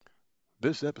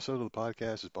This episode of the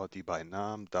podcast is brought to you by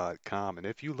Nom.com. And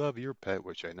if you love your pet,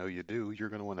 which I know you do, you're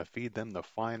going to want to feed them the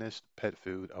finest pet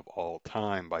food of all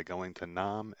time by going to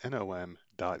nom.com.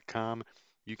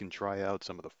 You can try out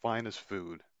some of the finest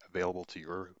food available to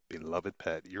your beloved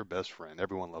pet, your best friend.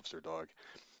 Everyone loves their dog.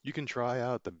 You can try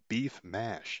out the beef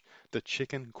mash, the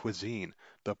chicken cuisine,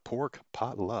 the pork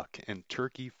potluck, and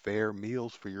turkey fair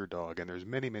meals for your dog. And there's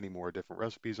many, many more different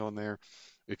recipes on there.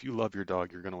 If you love your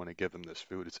dog, you're going to want to give them this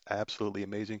food. It's absolutely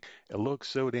amazing. It looks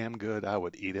so damn good, I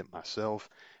would eat it myself.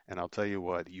 And I'll tell you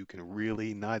what, you can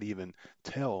really not even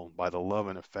tell by the love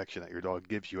and affection that your dog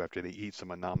gives you after they eat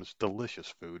some of Nam's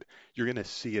delicious food. You're going to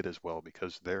see it as well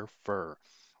because their fur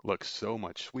looks so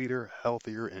much sweeter,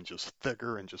 healthier, and just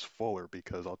thicker and just fuller.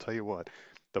 Because I'll tell you what,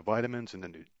 the vitamins and the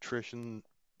nutrition,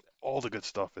 all the good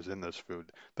stuff is in this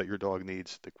food that your dog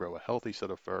needs to grow a healthy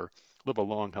set of fur, live a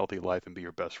long, healthy life, and be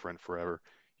your best friend forever.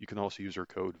 You can also use our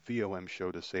code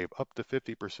VOMSHOW to save up to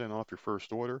 50% off your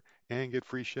first order and get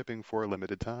free shipping for a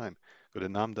limited time. Go to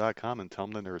nom.com and tell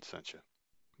them the nerd sent you.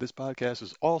 This podcast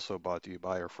is also brought to you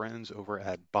by our friends over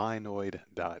at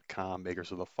Binoid.com,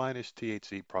 makers of the finest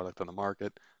THC product on the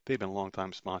market. They've been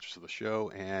longtime sponsors of the show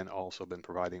and also been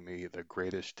providing me the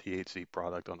greatest THC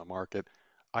product on the market.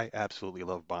 I absolutely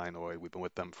love Binoid. We've been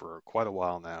with them for quite a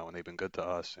while now, and they've been good to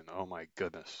us. And oh my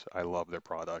goodness, I love their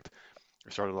product. I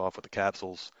started off with the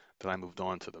capsules, then I moved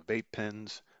on to the vape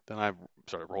pens, then I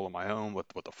started rolling my own with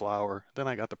the flower, then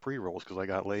I got the pre-rolls because I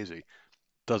got lazy.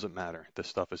 Doesn't matter. This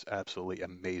stuff is absolutely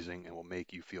amazing and will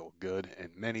make you feel good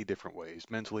in many different ways,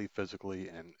 mentally, physically,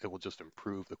 and it will just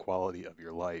improve the quality of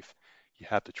your life. You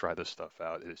have to try this stuff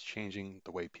out. It is changing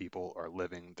the way people are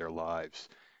living their lives.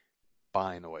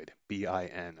 Binoid,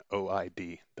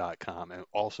 Binoid.com, and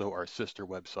also our sister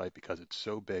website because it's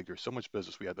so big. There's so much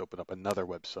business. We had to open up another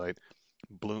website,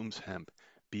 Bloom's Hemp,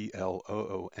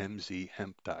 Bloomz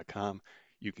hemp.com.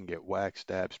 You can get wax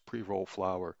dabs, pre-roll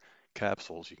flower,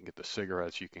 capsules. You can get the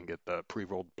cigarettes. You can get the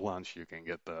pre-rolled blunts. You can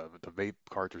get the vape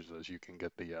cartridges. You can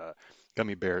get the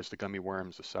gummy bears, the gummy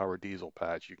worms, the sour diesel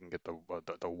patch. You can get the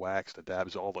wax, the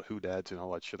dabs, all the hoodads and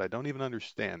all that shit. I don't even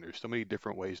understand. There's so many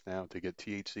different ways now to get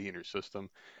THC in your system.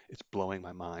 It's blowing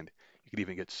my mind. You can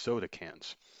even get soda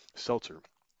cans, seltzer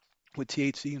with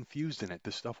THC infused in it.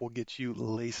 This stuff will get you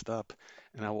laced up.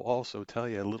 And I will also tell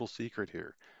you a little secret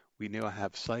here. We now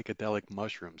have psychedelic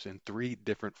mushrooms in 3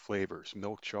 different flavors: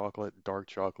 milk chocolate, dark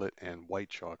chocolate, and white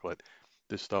chocolate.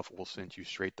 This stuff will send you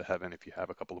straight to heaven if you have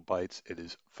a couple of bites. It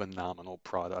is phenomenal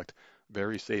product.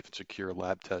 Very safe and secure,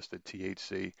 lab tested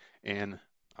THC. And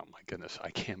oh my goodness,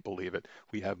 I can't believe it.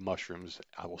 We have mushrooms.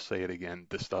 I will say it again.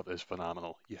 This stuff is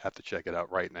phenomenal. You have to check it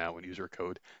out right now and use our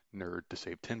code NERD to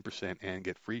save 10% and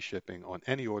get free shipping on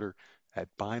any order at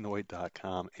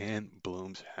Binoid.com and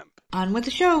Bloom's Hemp. On with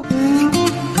the show.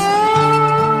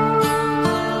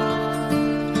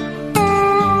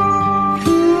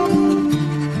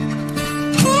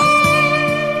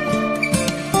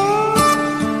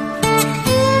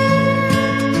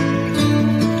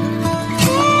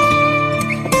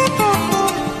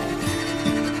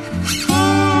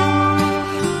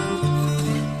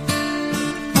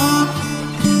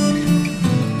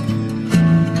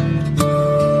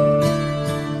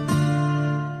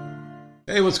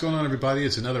 Hey, what's going on, everybody?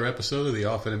 It's another episode of the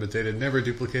often imitated, never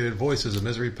duplicated Voices of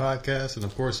Misery podcast. And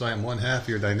of course, I am one half of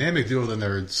your dynamic duo of the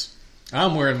nerds.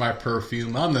 I'm wearing my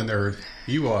perfume. I'm the nerd.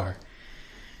 You are.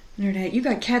 Nerdette, you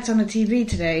got cats on the TV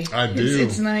today. I do.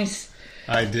 It's nice.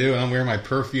 I do. And I'm wearing my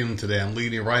perfume today. I'm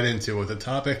leading right into it with a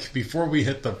topic before we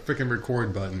hit the freaking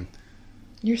record button.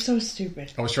 You're so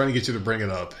stupid. I was trying to get you to bring it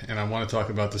up, and I want to talk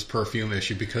about this perfume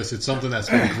issue because it's something that's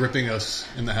been gripping us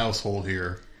in the household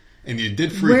here. And you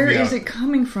did freak me out. Where is it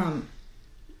coming from?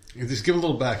 Just give a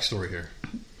little backstory here.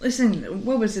 Listen,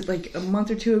 what was it, like a month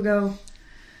or two ago?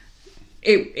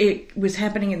 It was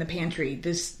happening in the pantry.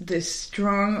 This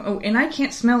strong... Oh, and I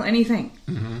can't smell anything.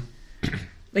 Mm-hmm.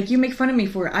 Like, you make fun of me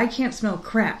for it. I can't smell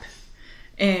crap.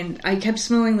 And I kept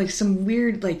smelling like some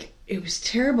weird, like... It was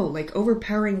terrible, like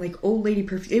overpowering, like old lady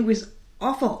perfume. It was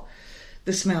awful,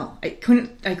 the smell. I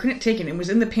couldn't take it. It was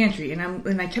in the pantry,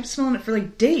 and I kept smelling it for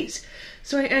like days.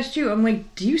 So I asked you, I'm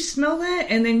like, do you smell that?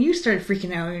 And then you started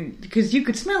freaking out because you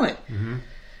could smell it. Mm-hmm.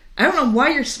 I don't know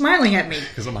why you're smiling at me.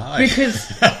 Because I'm high.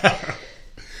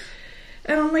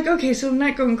 And I'm like, okay, so I'm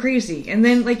not going crazy. And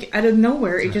then, like, out of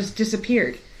nowhere, it just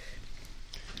disappeared.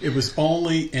 It was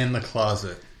only in the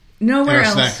closet. Nowhere in our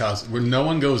else. Snack closet, where no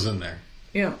one goes in there.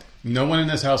 Yeah. No one in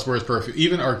this house wears perfume.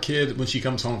 Even our kid, when she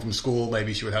comes home from school,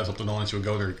 maybe she would have something on and she would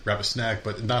go there to grab a snack,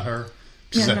 but not her.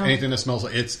 She said anything that smells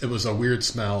like it was a weird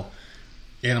smell.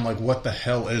 And I'm like, what the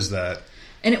hell is that?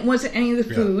 And it wasn't any of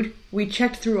the food. We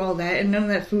checked through all that, and none of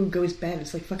that food goes bad.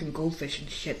 It's like fucking goldfish and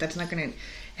shit. That's not going to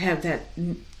have that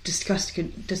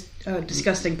disgusting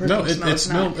perfume No,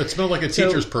 smell. it smelled like a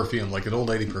teacher's perfume, like an old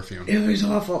lady perfume. It was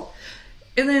awful.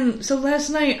 And then, so last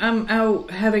night, I'm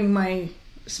out having my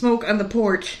smoke on the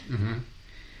porch,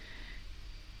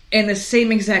 and the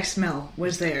same exact smell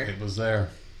was there. It was there.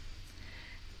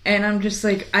 And I'm just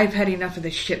like, I've had enough of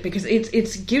this shit because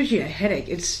it gives you a headache.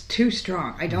 It's too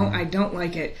strong. I don't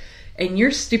like it. And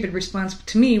your stupid response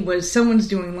to me was, someone's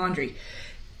doing laundry.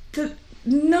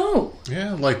 No.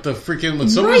 Yeah, like the freaking when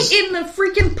someone's right in the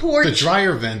freaking porch. The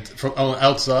dryer vent from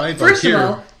outside. First like here, of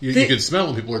all, you can smell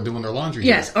when people are doing their laundry.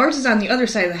 Yes, here. ours is on the other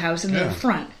side of the house and the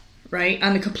front, right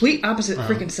on the complete opposite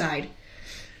freaking side.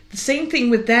 The same thing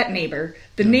with that neighbor.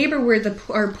 The neighbor where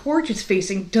our porch is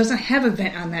facing doesn't have a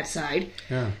vent on that side.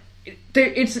 Yeah.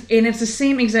 It's the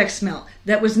same exact smell.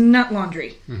 That was not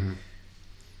laundry. Mm-hmm.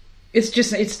 It's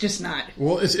just not.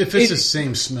 Well, if it's the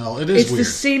same smell, it is it's weird. It's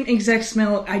the same exact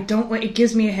smell. I don't like. It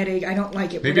gives me a headache. I don't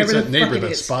like it. Maybe Whatever it's that neighbor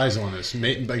that is. spies on us.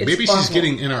 Maybe she's awful.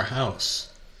 getting in our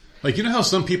house. Like, you know how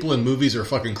some people in movies are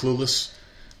fucking clueless?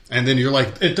 And then you're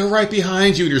like, they're right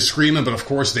behind you and you're screaming, but of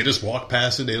course they just walk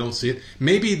past it, they don't see it.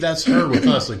 Maybe that's her with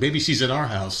us. Like, maybe she's in our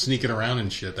house sneaking around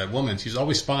and shit. That woman, she's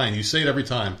always spying. You say it every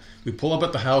time. We pull up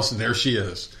at the house and there she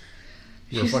is.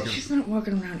 She's not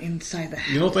walking around inside the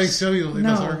house. You don't think so? You don't think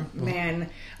that's her? Man.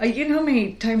 You know how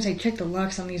many times I check the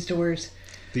locks on these doors?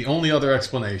 The only other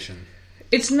explanation.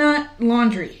 It's not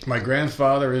laundry. My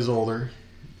grandfather is older.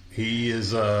 He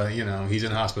is, he's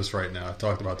in hospice right now. I've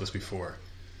talked about this before.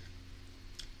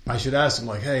 I should ask him,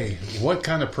 like, hey, what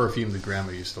kind of perfume did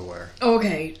Grandma used to wear?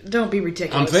 Okay, don't be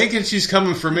ridiculous. I'm thinking she's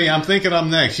coming for me. I'm thinking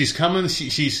I'm next. She's coming.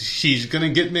 She's going to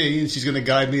get me, and she's going to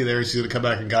guide me there, and she's going to come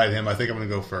back and guide him. I think I'm going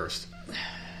to go first.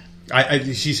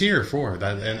 She's here for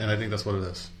that, and I think that's what it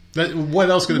is.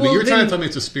 What else could it be? You're trying to tell me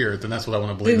it's a spirit, then that's what I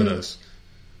want to believe it is.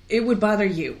 It would bother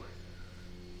you.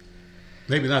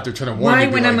 Maybe not. They're trying to warn you.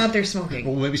 Why when I'm out there smoking?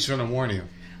 Well, maybe she's trying to warn you.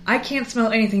 I can't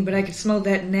smell anything, but I can smell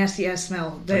that nasty-ass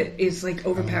smell that is, like,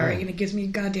 overpowering, and it gives me a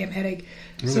goddamn headache.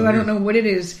 Really so I don't know what it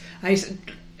is. And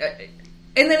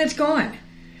then it's gone.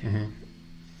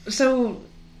 Mm-hmm. So,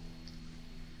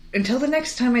 until the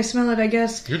next time I smell it, I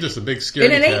guess... You're just a big scaredy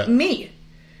cat. And it ain't me.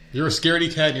 You're a scaredy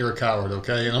cat and you're a coward,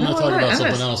 okay? And I'm going to talk about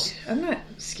something else. I'm not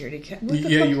a scaredy cat.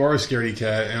 Yeah, you are a scaredy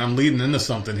cat, and I'm leading into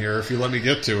something here. If you let me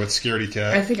get to it, scaredy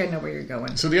cat. I think I know where you're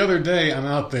going. So the other day, I'm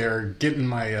out there getting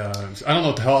my... I don't know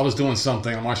what the hell, I was doing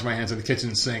something. I'm washing my hands in the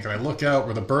kitchen sink, and I look out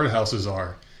where the birdhouses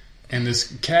are, and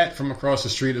this cat from across the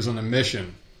street is on a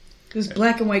mission. This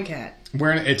black and white cat.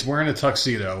 It's wearing a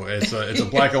tuxedo. It's a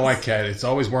black and white cat. It's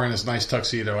always wearing this nice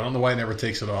tuxedo. I don't know why it never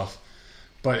takes it off.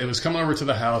 But it was coming over to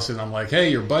the house, and I'm like,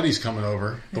 hey, your buddy's coming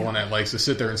over. The one that likes to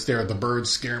sit there and stare at the birds,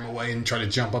 scare him away, and try to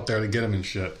jump up there to get him and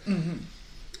shit. Mm-hmm.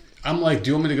 I'm like, do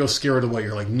you want me to go scare it away?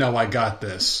 You're like, no, I got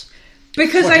this.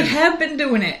 Because I have been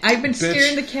doing it. I've been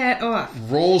scaring the cat off.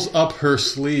 Rolls up her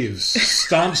sleeves,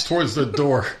 stomps towards the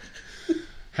door,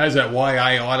 has that why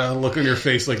I oughta look on your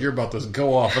face like you're about to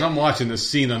go off. And I'm watching this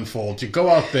scene unfold. You go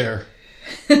out there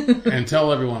and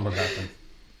tell everyone what happened.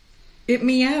 It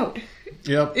meowed.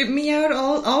 Yep. It meowed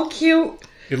all cute.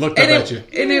 It looked up at you.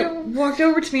 And it walked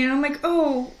over to me, and I'm like,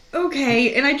 oh,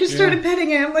 okay. And I just started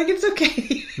petting it. I'm like, it's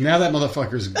okay. Now that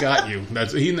motherfucker's got you.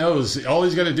 He knows. All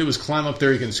he's got to do is climb up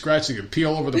there. He can scratch. He can pee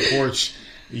all over the porch.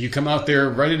 You come out there,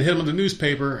 ready to hit him with the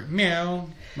newspaper. Meow.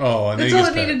 Oh, and that's then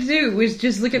all it needed to do was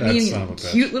just look at me and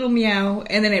cute little meow,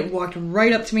 and then it walked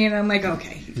right up to me, and I'm like,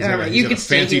 okay, all right, you can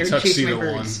stay here and chase my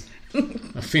birds.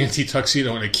 A fancy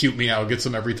tuxedo and a cute meow gets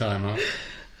him every time, huh?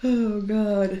 Oh,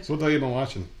 God. So what the hell you been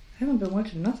watching? I haven't been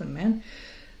watching nothing, man.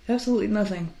 Absolutely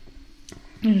nothing.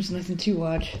 There's nothing to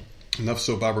watch. Enough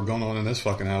soap opera going on in this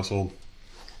fucking household.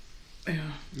 Yeah.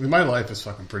 I mean, my life is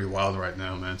fucking pretty wild right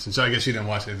now, man. Since I guess you didn't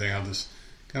watch anything, I'll just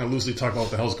kind of loosely talk about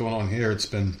what the hell's going on here. It's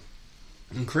been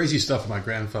crazy stuff with my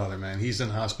grandfather, man. He's in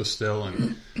hospice still,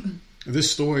 and this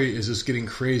story is just getting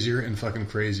crazier and fucking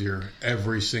crazier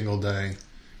every single day.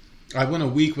 I went a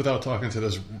week without talking to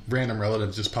this random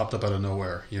relative, just popped up out of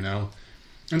nowhere, you know?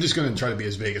 I'm just going to try to be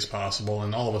as vague as possible,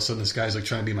 and all of a sudden this guy's like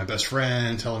trying to be my best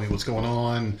friend, telling me what's going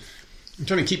on, and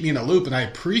trying to keep me in a loop, and I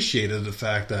appreciated the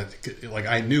fact that, like,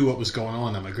 I knew what was going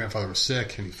on, that my grandfather was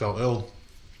sick, and he felt ill,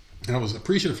 and I was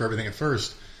appreciative for everything at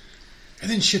first, and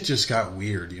then shit just got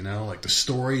weird, you know? Like, the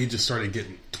story just started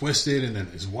getting twisted, and then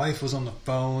his wife was on the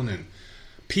phone, and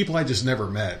people I just never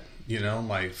met, you know?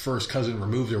 My first cousin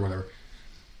removed or whatever.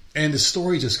 And the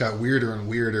story just got weirder and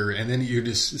weirder, and then you're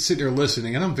just sitting there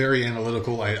listening, and I'm very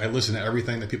analytical. I listen to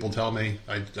everything that people tell me.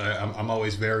 I'm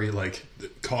always very, like,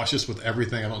 cautious with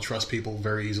everything. I don't trust people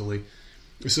very easily.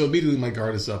 So immediately my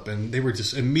guard is up, and they were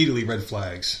just immediately red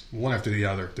flags, one after the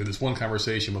other. Did this one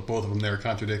conversation with both of them there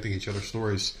contradicting each other's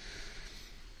stories.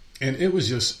 And it was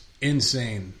just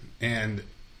insane. And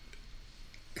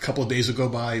a couple of days would go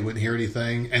by, you wouldn't hear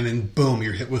anything, and then boom,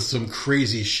 you're hit with some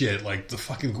crazy shit, like the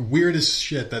fucking weirdest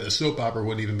shit that a soap opera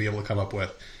wouldn't even be able to come up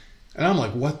with. And I'm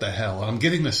like, what the hell? And I'm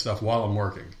getting this stuff while I'm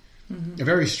working. A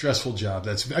very stressful job.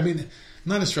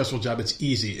 Not a stressful job, it's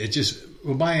easy. It just,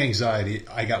 with my anxiety,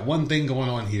 I got one thing going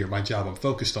on here, my job, I'm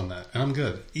focused on that, and I'm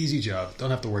good. Easy job,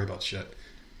 don't have to worry about shit.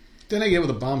 Then I get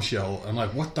with a bombshell, I'm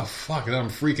like, what the fuck? And I'm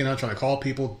freaking out, trying to call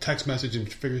people, text message,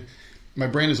 and figure, my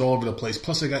brain is all over the place.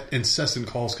 Plus I got incessant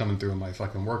calls coming through on my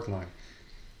fucking work line.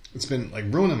 It's been like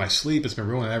ruining my sleep, it's been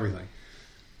ruining everything.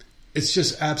 It's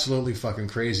just absolutely fucking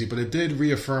crazy, but it did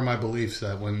reaffirm my beliefs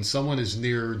that when someone is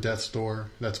near death's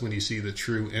door, that's when you see the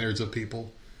true innards of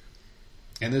people.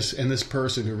 And this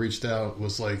person who reached out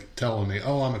was like telling me,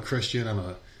 oh, I'm a Christian, I'm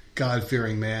a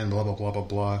God-fearing man, blah, blah, blah, blah,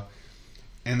 blah.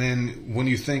 And then when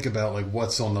you think about like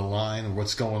what's on the line or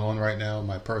what's going on right now in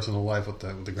my personal life with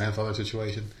the grandfather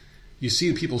situation, you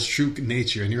see people's true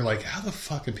nature, and you're like, how the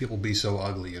fuck can people be so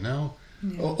ugly, you know?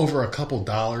 Yeah. Over a couple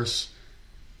dollars.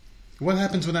 What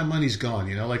happens when that money's gone?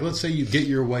 You know, like let's say you get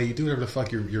your way, you do whatever the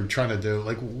fuck you're trying to do.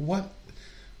 Like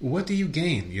what do you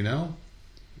gain? You know,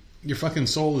 your fucking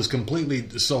soul is completely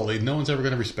sullied. No one's ever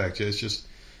going to respect you.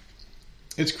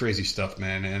 It's crazy stuff,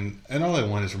 man. And all I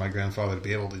want is for my grandfather to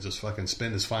be able to just fucking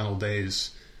spend his final days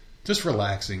just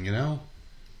relaxing. You know,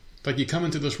 like you come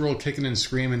into this world kicking and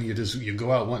screaming, you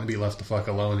go out wanting to be left the fuck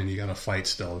alone, and you got to fight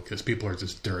still because people are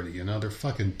just dirty. You know, they're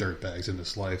fucking dirtbags in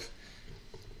this life.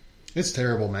 It's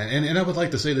terrible, man. And I would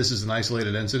like to say this is an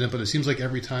isolated incident, but it seems like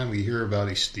every time we hear about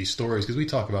these stories, because we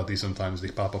talk about these sometimes, they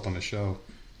pop up on the show,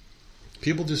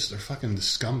 people just are fucking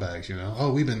scumbags, you know?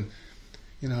 Oh, we've been,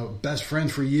 you know, best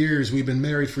friends for years. We've been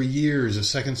married for years. The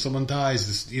second someone dies,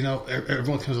 this, you know,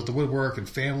 everyone comes out the woodwork and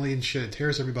family and shit. It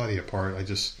tears everybody apart. I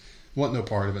just want no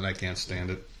part of it, and I can't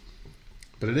stand it.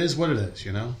 But it is what it is,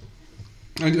 you know?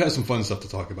 I do have some fun stuff to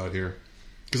talk about here,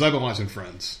 because I've been watching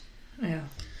Friends. Yeah.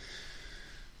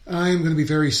 I'm going to be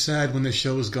very sad when this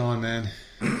show is gone, man.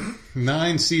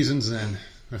 9 seasons in.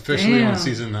 Officially on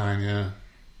season 9, yeah.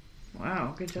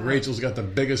 Wow, good job. Rachel's got the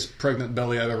biggest pregnant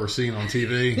belly I've ever seen on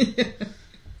TV.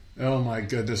 Oh my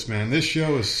goodness, man. This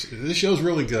show's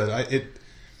really good.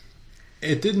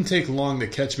 It didn't take long to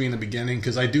catch me in the beginning,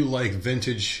 because I do like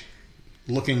vintage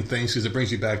looking things, because it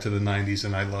brings me back to the 90s,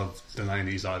 and I love the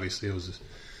 90s, obviously. I was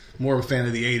more of a fan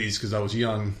of the 80s because I was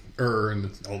younger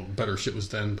and all better shit was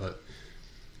then, but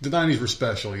the 90s were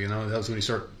special, you know. That was when you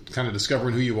start kind of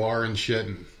discovering who you are and shit,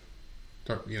 and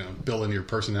start, you know, building your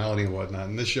personality and whatnot.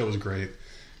 And this show was great.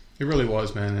 It really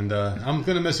was, man. And I'm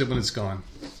going to miss it when it's gone.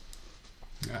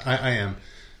 I am.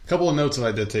 A couple of notes that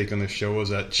I did take on this show was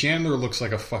that Chandler looks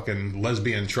like a fucking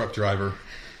lesbian truck driver.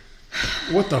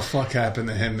 What the fuck happened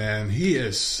to him, man? He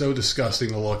is so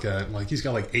disgusting to look at. Like, he's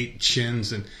got like 8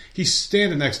 chins, and he's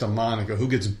standing next to Monica, who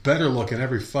gets better looking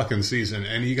every fucking season,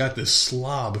 and you got this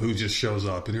slob who just shows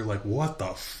up, and you're like, what the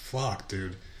fuck,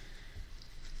 dude?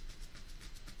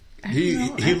 He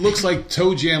looks like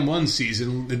Toe Jam one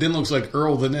season, it then looks like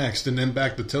Earl the next, and then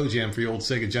back to Toe Jam for you old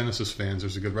Sega Genesis fans.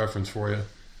 There's a good reference for you.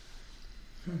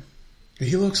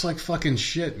 He looks like fucking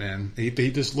shit, man. He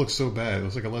just looks so bad. He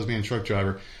looks like a lesbian truck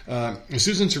driver.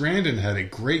 Susan Sarandon had a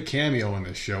great cameo in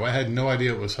this show. I had no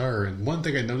idea it was her. And one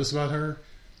thing I noticed about her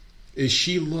is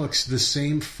she looks the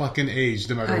same fucking age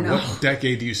no matter what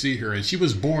decade you see her in. She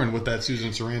was born with that Susan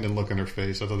Sarandon look on her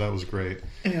face. I thought that was great.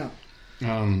 Yeah.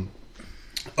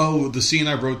 The scene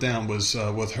I wrote down was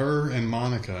with her and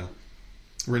Monica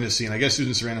were in a scene. I guess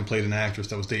Susan Sarandon played an actress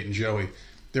that was dating Joey.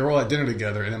 They were all at dinner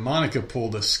together, and then Monica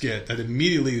pulled a skit that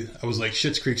immediately, I was like,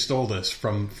 Schitt's Creek stole this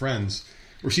from Friends,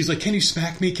 where she's like, can you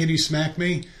smack me? Can you smack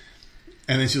me?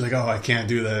 And then she's like, oh, I can't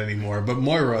do that anymore. But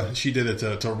Moira, she did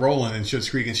it to Roland in Schitt's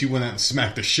Creek, and she went out and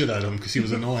smacked the shit out of him because he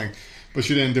was annoying. But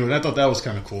she didn't do it. I thought that was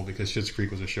kind of cool because Schitt's Creek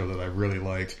was a show that I really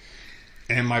liked.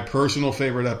 And my personal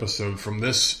favorite episode from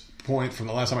this point, from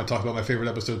the last time I talked about my favorite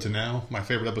episode to now, my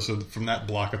favorite episode from that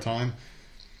block of time,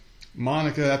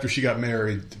 Monica, after she got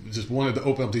married, just wanted to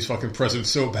open up these fucking presents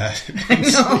so bad. I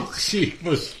know. She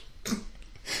was...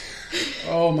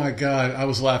 Oh my god, I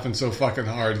was laughing so fucking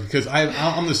hard because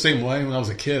I'm the same way. When I was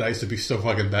a kid, I used to be so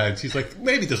fucking bad. She's like,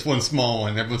 maybe just one small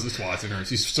one. Everyone's just watching her.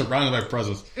 She's surrounded by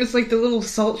presents. It's like the little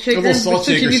salt shaker. The little salt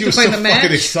shaker. She was so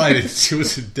fucking excited. She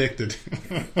was addicted.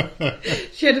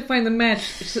 She had to find the match,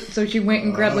 so she went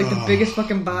and grabbed like the biggest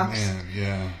fucking box. Man,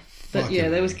 yeah. But yeah,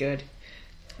 that was good.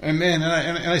 And man,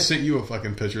 and I sent you a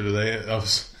fucking picture today. I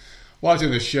was watching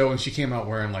this show, and she came out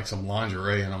wearing like some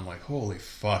lingerie, and I'm like, holy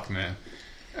fuck, man.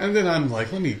 And then I'm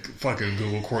like, let me fucking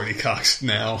Google Courtney Cox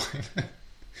now.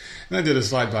 And I did a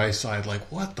side by side,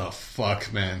 like, what the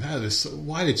fuck, man?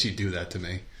 Why did she do that to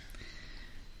me?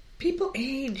 People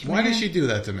age. Why man. did she do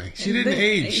that to me? She didn't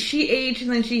age. She aged,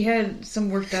 and then she had some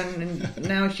work done, and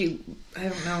now I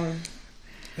don't know.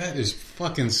 That is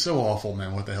fucking so awful,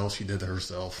 man. What the hell she did to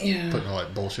herself? Yeah. Putting all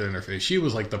that bullshit in her face. She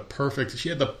was like she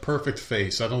had the perfect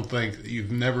face. I don't think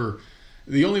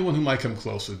the only one who might come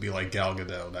close would be like Gal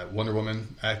Gadot, that Wonder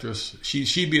Woman actress.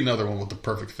 She'd be another one with the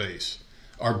perfect face.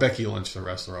 Or Becky Lynch, the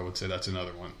wrestler, I would say that's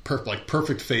another one.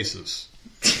 Perfect faces.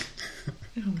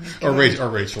 Oh or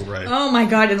Rachel Ray. Oh my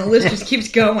god, and the list just keeps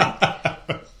going.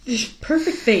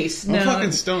 Perfect face. I'm No.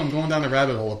 fucking stoned. I'm going down the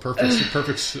rabbit hole of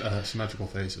perfect symmetrical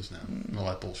faces now. And all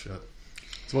that bullshit.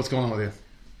 So what's going on with you?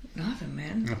 Nothing,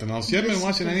 man. Nothing else? You haven't been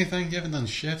watching anything? You haven't done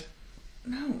shit?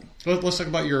 No. Let's talk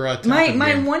about your My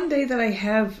game. one day that I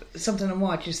have something to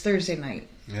watch is Thursday night.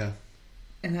 Yeah.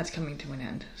 And that's coming to an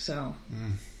end. So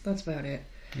that's about it.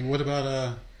 What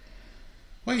about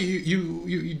well,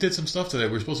 you did some stuff today.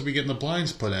 We're supposed to be getting the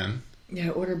blinds put in. Yeah, I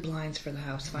ordered blinds for the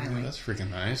house finally. Yeah, that's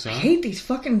freaking nice, huh? I hate these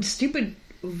fucking stupid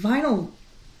vinyl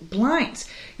blinds.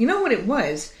 You know what it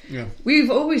was? Yeah.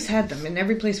 We've always had them in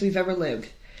every place we've ever lived.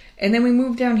 And then we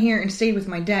moved down here and stayed with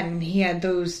my dad, and he had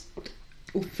those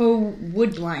faux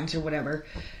wood blinds or whatever.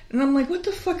 And I'm like, what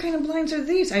the fuck kind of blinds are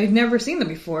these? I had never seen them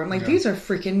before. I'm like, these are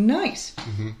freaking nice.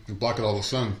 Mm-hmm. You block it all the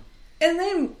sun. And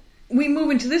then we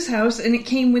move into this house, and it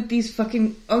came with these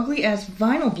fucking ugly-ass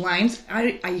vinyl blinds.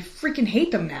 I freaking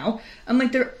hate them now. I'm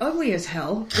like, they're ugly as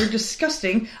hell. They're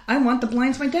disgusting. I want the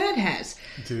blinds my dad has.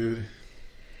 Dude,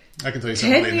 I can tell you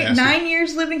something really nasty. 9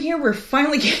 years living here, we're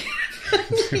finally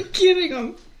getting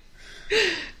them.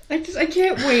 I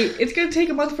can't wait. It's going to take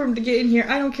a month for them to get in here.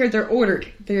 I don't care. They're ordered.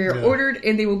 They're ordered,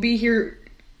 and they will be here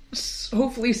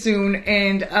hopefully soon,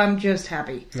 and I'm just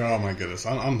happy. Oh, my goodness.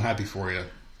 I'm happy for you.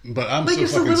 But I'm like,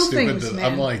 so fucking stupid things, that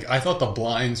I'm like, I thought the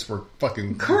blinds were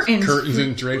fucking curtains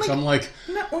and drapes. I'm like,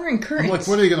 I'm not ordering curtains. I'm like,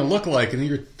 what are they going to look like? And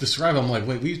you're describing, I'm like,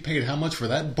 wait, we paid how much for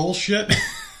that bullshit?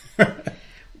 I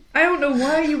don't know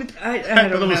why you would. I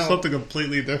don't know. It was something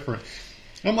completely different.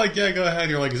 I'm like, yeah, go ahead.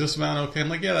 You're like, is this amount okay? I'm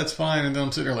like, yeah, that's fine. And then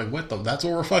I'm sitting there like, what the? That's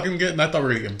what we're fucking getting? I thought we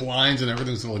were going to get blinds and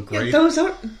everything's going to look great.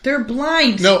 Yeah, they're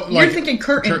blinds. No, you're thinking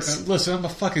curtains. Listen, I'm a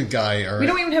fucking guy, all right? We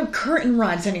don't even have curtain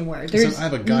rods anywhere. Listen, I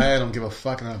have a guy, I don't give a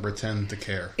fuck, and I pretend to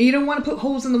care. You don't want to put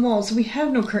holes in the wall, so we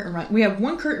have no curtain rod. We have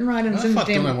one curtain rod and it's in the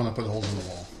don't I want to put holes in the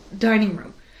wall? Dining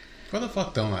room. Why the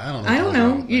fuck don't I? I don't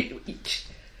know.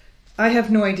 I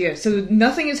have no idea. So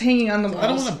nothing is hanging on the walls. I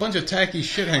don't want a bunch of tacky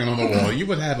shit hanging on the wall. You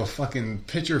would have a fucking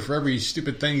picture for every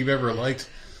stupid thing you've ever liked.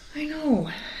 I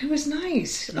know. It was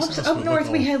nice. Up north,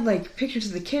 we had like pictures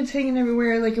of the kids hanging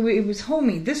everywhere. Like it was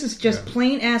homey. This is just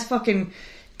plain ass fucking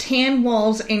tan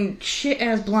walls and shit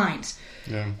ass blinds.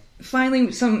 Yeah.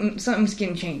 Finally, something's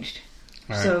getting changed.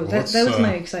 Right, so that was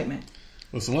my excitement.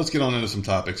 Listen, let's get on into some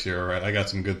topics here. All right, I got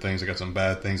some good things. I got some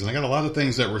bad things, and I got a lot of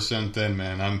things that were sent in.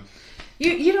 Man,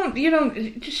 You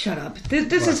don't just shut up.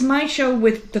 This is my show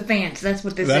with the fans. That's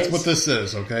what this is. That's what this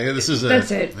is, okay? This is it. That's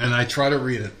it. And I try to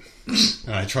read it.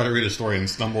 And I try to read a story and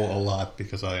stumble a lot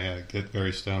because I get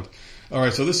very stoned. All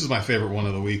right, so this is my favorite one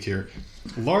of the week here.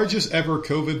 Largest ever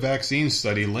COVID vaccine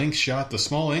study links shot to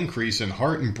small increase in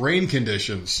heart and brain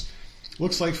conditions.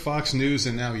 Looks like Fox News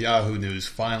and now Yahoo News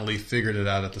finally figured it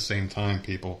out at the same time,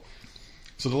 people.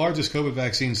 So the largest COVID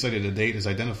vaccine study to date has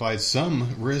identified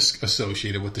some risk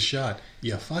associated with the shot.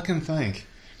 You fucking think.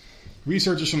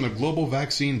 Researchers from the Global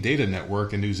Vaccine Data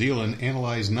Network in New Zealand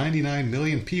analyzed 99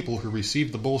 million people who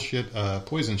received the bullshit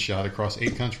poison shot across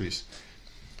 8 countries.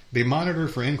 They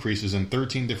monitored for increases in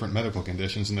 13 different medical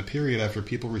conditions in the period after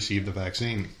people received the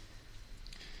vaccine.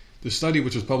 The study,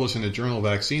 which was published in the journal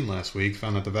Vaccine last week,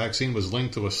 found that the vaccine was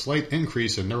linked to a slight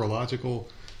increase in neurological,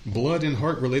 blood, and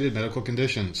heart-related medical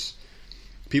conditions.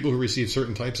 People who received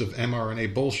certain types of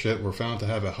mRNA bullshit were found to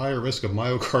have a higher risk of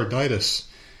myocarditis,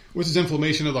 which is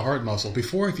inflammation of the heart muscle.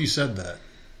 Before, if you said that,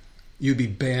 you'd be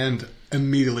banned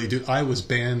immediately. Dude, I was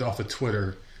banned off of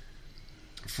Twitter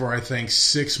for, I think,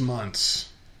 6 months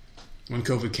when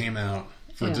COVID came out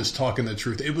for just talking the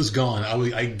truth. It was gone.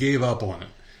 I gave up on it.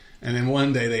 And then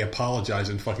one day they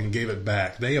apologized and fucking gave it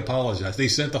back. They apologized. They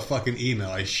sent the fucking email.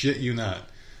 I shit you not.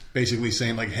 Basically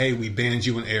saying like, hey, we banned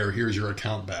you in air. Here's your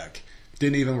account back.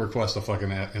 Didn't even request a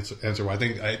fucking answer. I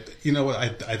think I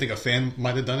think a fan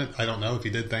might have done it. I don't know. If he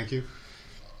did, thank you.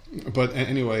 But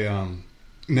anyway,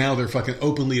 now they're fucking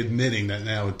openly admitting that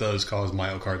now it does cause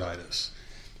myocarditis.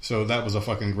 So that was a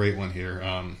fucking great one here,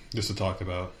 just to talk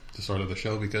about the start of the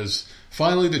show, because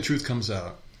finally the truth comes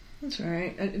out. That's all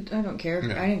right. I don't care.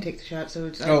 Yeah. I didn't take the shot, so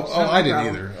it's... I didn't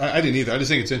either. I didn't either. I just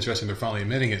think it's interesting they're finally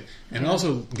admitting it. And it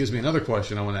also gives me another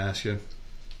question I want to ask you.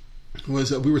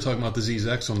 Was we were talking about disease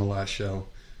X on the last show,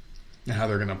 and how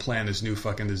they're going to plan this new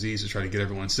fucking disease to try to get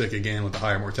everyone sick again with the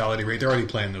higher mortality rate. They're already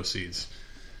planting those seeds.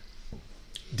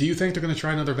 Do you think they're going to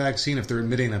try another vaccine if they're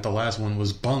admitting that the last one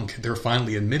was bunk? They're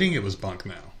finally admitting it was bunk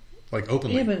now, like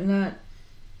openly. Yeah, but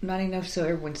not enough so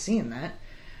everyone's seeing that.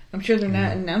 I'm sure they're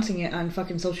not announcing it on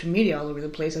fucking social media all over the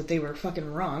place that they were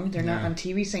fucking wrong. They're not on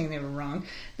TV saying they were wrong.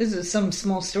 This is some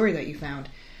small story that you found,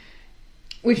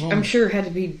 which I'm sure had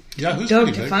to be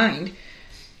dug to find.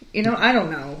 You know, I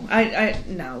don't know. I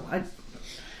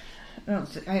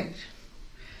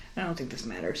don't think this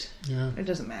matters. Yeah, it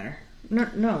doesn't matter.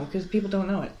 No, because people don't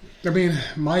know it. I mean,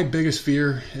 my biggest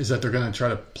fear is that they're going to try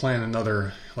to plan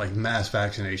another like mass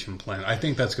vaccination plan. I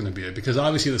think that's going to be it, because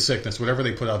obviously the sickness, whatever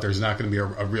they put out there, is not going to be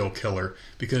a real killer.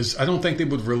 Because I don't think they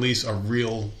would release a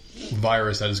real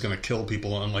virus that is going to kill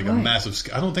people on like a massive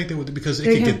scale. I don't think they would, because it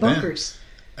could get bunkers.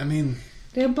 I mean,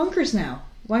 they have bunkers now.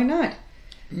 Why not?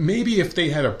 Maybe if they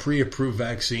had a pre-approved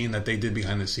vaccine that they did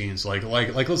behind the scenes, like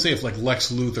let's say if like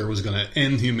Lex Luthor was going to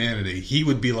end humanity, he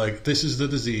would be like, this is the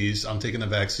disease, I'm taking the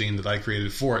vaccine that I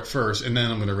created for it first, and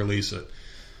then I'm going to release it.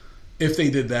 If they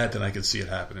did that, then I could see it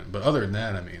happening. But other than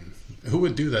that, I mean, who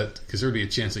would do that? Because there would be a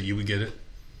chance that you would get it,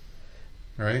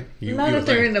 right? Not if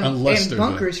they're in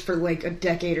bunkers for like a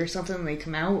decade or something, and they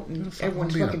come out and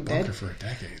everyone's fucking dead. For a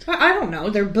decade. I don't know.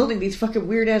 They're building these fucking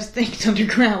weird ass things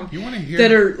underground. You want to hear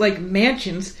that are like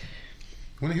mansions?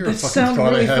 Want to hear a fucking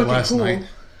thought I had last night?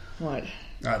 What?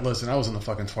 All right, listen. I was in the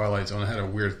fucking Twilight Zone. I had a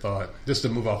weird thought, just to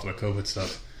move off of the COVID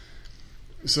stuff.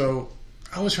 So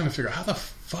I was trying to figure out how the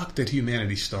fuck did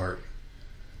humanity start?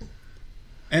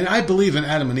 And I believe in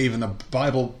Adam and Eve and the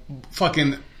Bible,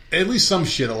 fucking at least some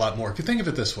shit a lot more. If you think of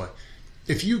it this way,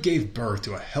 if you gave birth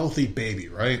to a healthy baby,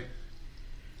 right,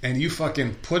 and you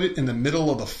fucking put it in the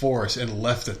middle of the forest and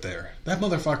left it there, that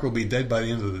motherfucker will be dead by the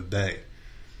end of the day.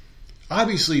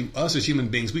 Obviously, us as human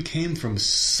beings, we came from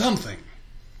something.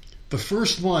 The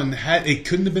first one it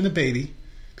couldn't have been a baby,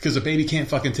 because a baby can't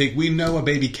fucking we know a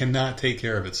baby cannot take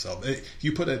care of itself.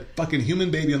 You put a fucking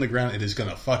human baby on the ground, it is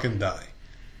gonna fucking die.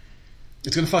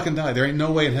 It's going to fucking die. There ain't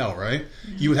no way in hell, right?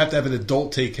 Mm-hmm. You would have to have an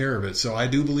adult take care of it. So I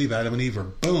do believe Adam and Eve are,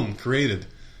 boom, created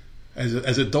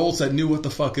as adults that knew what to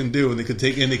fucking do, and they could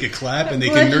they could clap and they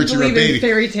can nurture a baby. In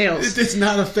fairy tales. It's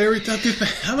not a fairy tale.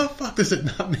 How the fuck does it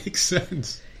not make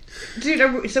sense?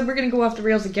 Dude, so we're going to go off the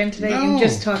rails again today and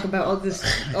just talk about all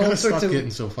sorts of getting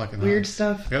so fucking weird high.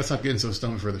 stuff. I gotta stop getting so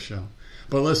stoned for the show.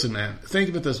 But listen, man, think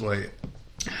of it this way.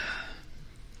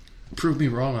 Prove me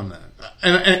wrong on that.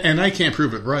 And I can't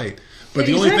prove it right. But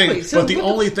the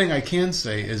only thing I can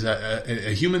say is that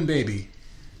a human baby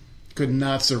could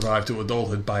not survive to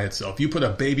adulthood by itself. You put a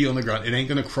baby on the ground, it ain't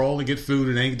going to crawl to get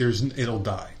food. It'll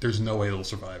die. There's no way it'll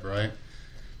survive, right?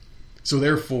 So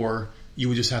therefore, you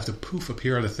would just have to poof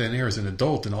appear out of thin air as an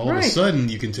adult, and all of a sudden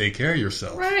you can take care of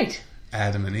yourself. Right.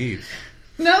 Adam and Eve.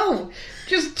 No,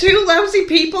 just two lousy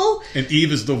people. And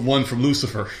Eve is the one from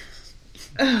Lucifer.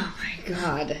 Oh my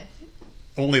God.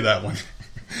 Only that one.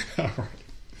 All right.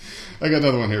 I got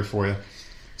another one here for you.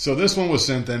 So this one was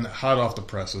sent in hot off the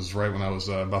presses right when I was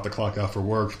about to clock out for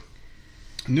work.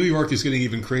 New York is getting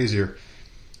even crazier.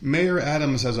 Mayor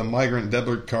Adams has a migrant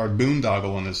debit card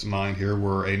boondoggle on his mind here,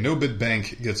 where a no-bid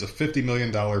bank gets a $50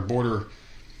 million border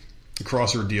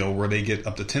crosser deal where they get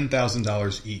up to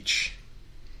 $10,000 each.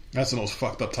 That's the most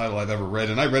fucked up title I've ever read,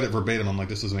 and I read it verbatim. I'm like,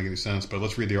 this doesn't make any sense, but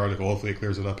let's read the article. Hopefully it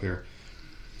clears it up here.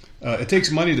 It takes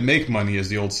money to make money, as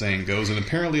the old saying goes, and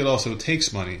apparently it also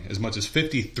takes money, as much as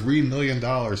 $53 million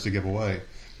to give away.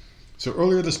 So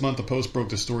earlier this month, the Post broke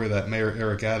the story that Mayor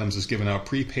Eric Adams has given out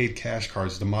prepaid cash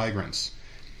cards to migrants.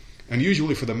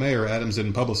 Unusually for the mayor, Adams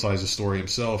didn't publicize the story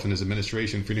himself, and his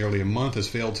administration for nearly a month has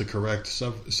failed to correct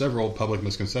several public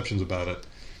misconceptions about it.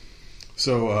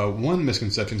 So one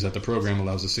misconception is that the program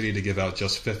allows the city to give out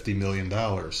just $50 million.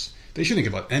 They shouldn't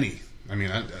give out any. I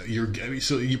mean,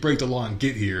 so you break the law and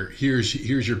get here. Here's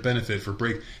your benefit for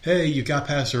break. Hey, you got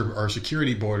past our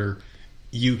security border.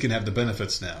 You can have the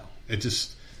benefits now.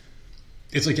 it's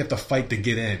like you have to fight to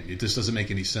get in. It just doesn't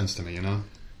make any sense to me, you know?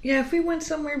 Yeah, if we went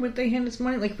somewhere, would they hand us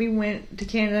money? Like, we went to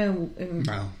Canada, and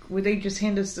would they just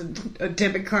hand us a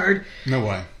debit card? No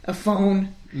way. A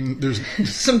phone? There's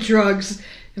some drugs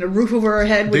and a roof over our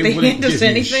head. Would they hand us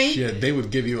anything? Shit. They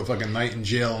would give you a fucking night in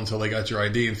jail until they got your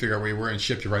ID and figure out where you were and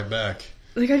ship you right back.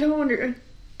 Like, I don't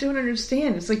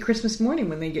understand. It's like Christmas morning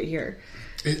when they get here.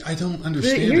 I don't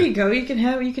understand. Here you go. You can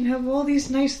have all these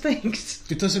nice things.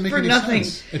 It doesn't make any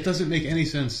sense. It doesn't make any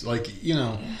sense. Like, you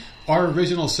know, Our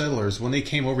original settlers, when they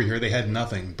came over here, they had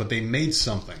nothing, but they made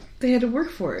something. They had to work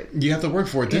for it. You have to work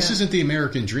for it. This Yeah. isn't the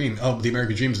American dream. Oh, the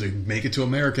American dream is to make it to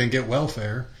America and get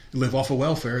welfare, live off of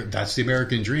welfare. That's the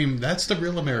American dream. That's the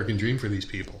real American dream for these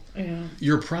people. Yeah.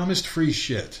 You're promised free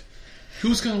shit.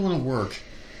 Who's going to want to work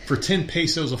for 10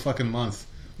 pesos a fucking month?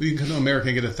 We can come to America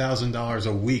and get $1,000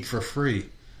 a week for free.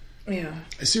 Yeah.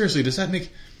 Seriously, does that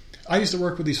make... I used to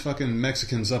work with these fucking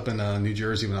Mexicans up in New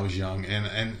Jersey when I was young,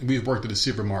 and we worked at a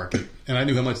supermarket, and I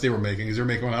knew how much they were making because they were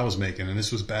making what I was making, and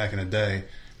this was back in the day.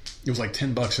 It was like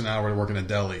 $10 an hour to work in a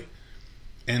deli.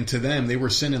 And to them, they were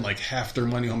sending like half their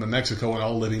money home to Mexico and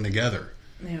all living together.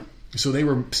 Yeah. So they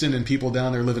were sending people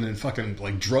down there living in fucking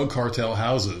like drug cartel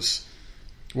houses.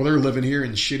 Well, they're living here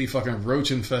in shitty fucking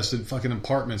roach-infested fucking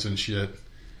apartments and shit.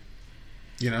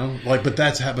 You know? Like, but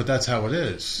that's how it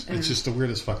is. It's just the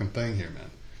weirdest fucking thing here, man.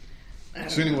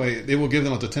 So anyway, they will give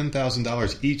them up to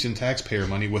 $10,000 each in taxpayer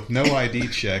money with no ID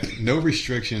check, no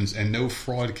restrictions, and no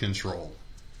fraud control.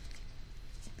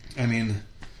 I mean,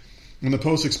 when the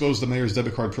Post exposed the mayor's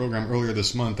debit card program earlier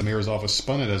this month, the mayor's office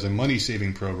spun it as a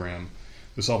money-saving program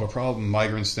to solve a problem.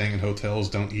 Migrants staying in hotels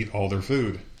don't eat all their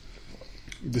food.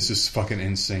 This is fucking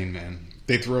insane, man.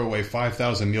 They throw away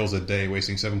 5,000 meals a day,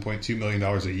 wasting $7.2 million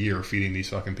a year feeding these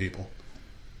fucking people.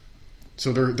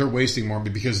 So they're wasting more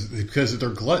because they're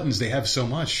gluttons. They have so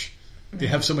much. They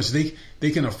have so much.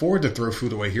 They can afford to throw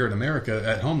food away here in America.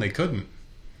 At home, they couldn't.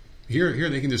 Here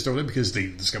they can just throw it because they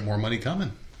just got more money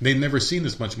coming. They've never seen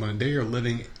this much money. They are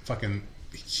living fucking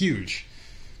huge.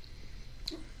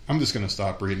 I'm just going to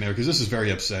stop reading there because this is very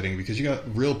upsetting because you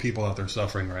got real people out there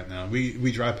suffering right now.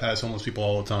 We drive past homeless people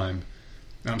all the time.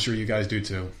 I'm sure you guys do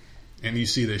too. And you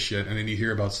see this shit and then you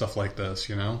hear about stuff like this,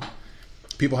 you know?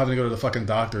 People having to go to the fucking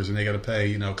doctors and they got to pay,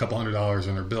 you know, a couple $100s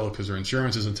on their bill because their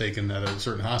insurance isn't taken at a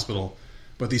certain hospital.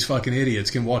 But these fucking idiots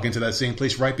can walk into that same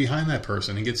place right behind that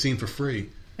person and get seen for free.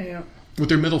 Yeah. With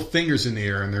their middle fingers in the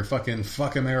air and their fucking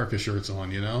Fuck America shirts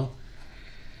on, you know?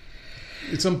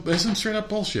 It's some straight up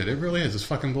bullshit. It really is. It's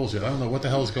fucking bullshit. I don't know what the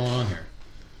hell is going on here.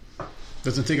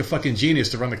 Doesn't take a fucking genius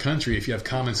to run the country if you have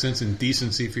common sense and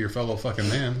decency for your fellow fucking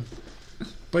man.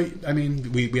 But, I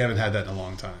mean, we haven't had that in a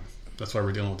long time. That's why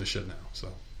we're dealing with this shit now. So,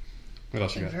 what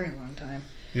else you got? A very long time.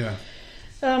 Yeah.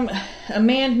 A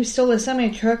man who stole a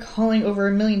semi-truck hauling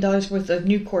over $1 million worth of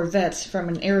new Corvettes from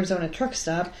an Arizona truck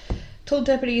stop told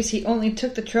deputies he only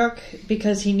took the truck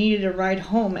because he needed a ride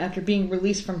home after being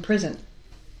released from prison.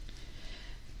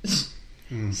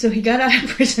 So he got out of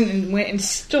prison and went and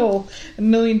stole $1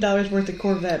 million worth of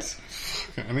Corvettes.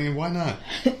 I mean, why not?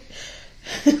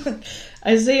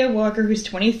 Isaiah Walker, who's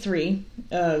 23,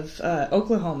 of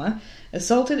Oklahoma,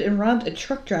 assaulted and robbed a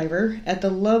truck driver at the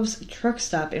Love's truck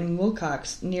stop in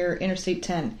Wilcox near Interstate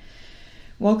 10.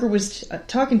 Walker was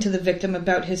talking to the victim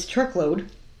about his truckload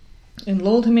and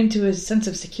lulled him into his sense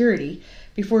of security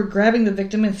before grabbing the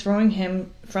victim and throwing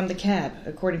him from the cab,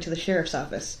 according to the sheriff's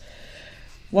office.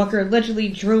 Walker allegedly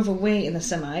drove away in the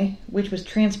semi, which was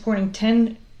transporting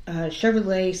 10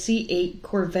 Chevrolet C8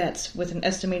 Corvettes with an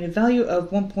estimated value of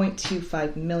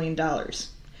 $1.25 million.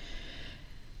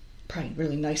 Probably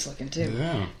really nice looking, too.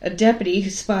 Yeah. A deputy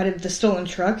spotted the stolen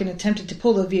truck and attempted to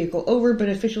pull the vehicle over, but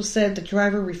officials said the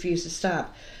driver refused to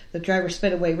stop. The driver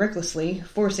sped away recklessly,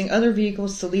 forcing other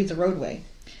vehicles to leave the roadway.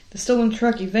 The stolen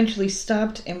truck eventually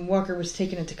stopped and Walker was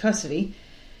taken into custody.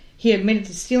 He admitted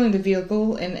to stealing the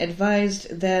vehicle and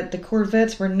advised that the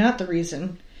Corvettes were not the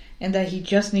reason and that he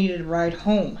just needed a ride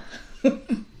home.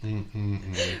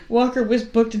 Walker was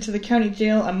booked into the county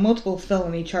jail on multiple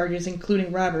felony charges,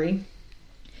 including robbery,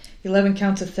 11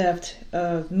 counts of theft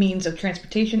of means of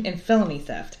transportation, and felony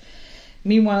theft.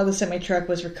 Meanwhile, the semi-truck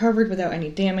was recovered without any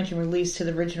damage and released to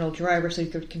the original driver so he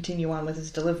could continue on with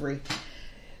his delivery.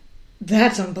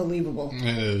 That's unbelievable.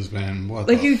 It is, man. What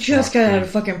like, the you just fuck, got man? out of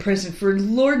fucking prison for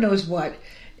Lord knows what.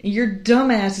 Your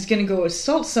dumbass is going to go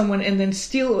assault someone and then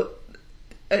steal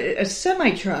a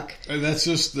semi-truck. That's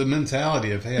just the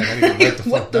mentality of, hey, I gotta get right the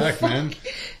fuck back, man.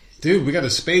 Dude, we got a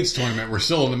spades tournament we're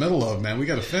still in the middle of, man. We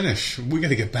gotta finish. We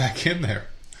gotta get back in there.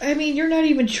 I mean, you're not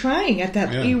even trying at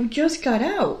that. Yeah. You just got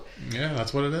out. Yeah,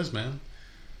 that's what it is, man.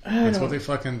 That's what they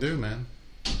fucking do, man.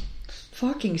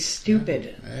 Fucking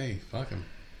stupid. Yeah. Hey, fuck 'em.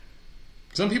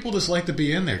 Some people just like to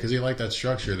be in there because they like that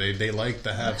structure. They like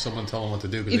to have someone tell them what to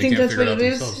do because You they think can't that's figure what it out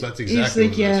it is? themselves. That's He's exactly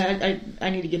like, what it is. I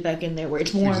need to get back in there where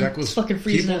it's warm. Exactly. It's fucking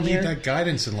freezing People out need here. that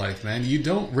guidance in life, man. You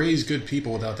don't raise good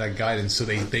people without that guidance, so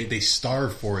they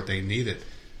starve for it. They need it.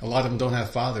 A lot of them don't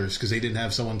have fathers because they didn't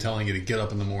have someone telling you to get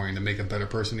up in the morning to make a better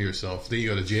person of yourself. Then you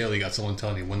go to jail, you got someone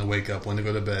telling you when to wake up, when to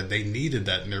go to bed. They needed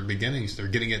that in their beginnings. They're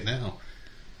getting it now.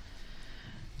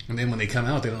 And then when they come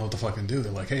out, they don't know what to fucking do.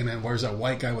 They're like, hey, man, where's that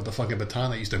white guy with the fucking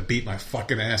baton that used to beat my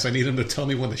fucking ass? I need him to tell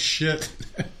me when to shit.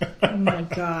 Oh, my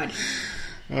God.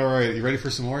 All right, you ready for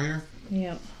some more here?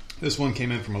 Yeah. This one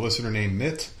came in from a listener named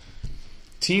Mitt.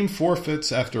 Team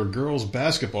forfeits after girls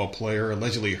basketball player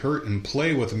allegedly hurt in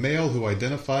play with male who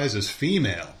identifies as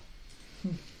female.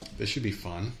 This should be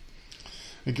fun.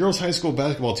 A girls' high school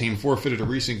basketball team forfeited a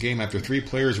recent game after 3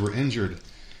 players were injured,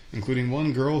 including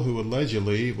one girl who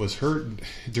allegedly was hurt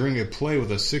during a play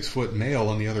with a 6-foot male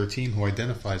on the other team who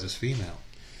identifies as female.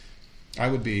 I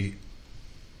would be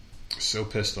so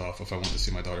pissed off if I wanted to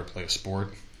see my daughter play a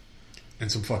sport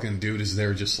and some fucking dude is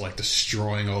there just like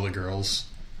destroying all the girls.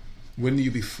 Wouldn't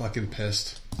you be fucking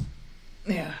pissed?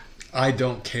 Yeah. I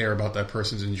don't care about that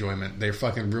person's enjoyment. They're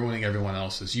fucking ruining everyone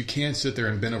else's. You can't sit there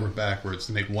and bend over backwards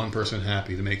to make one person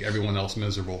happy, to make everyone else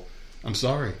miserable. I'm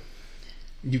sorry.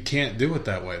 You can't do it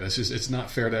that way. That's just, it's not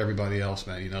fair to everybody else,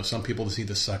 man. You know, some people just need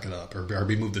to suck it up or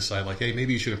be moved aside like, hey,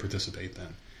 maybe you shouldn't participate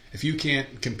then. If you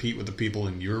can't compete with the people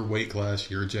in your weight class,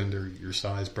 your gender, your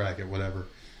size bracket, whatever,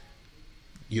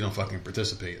 you don't fucking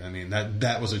participate. I mean,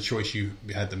 that was a choice you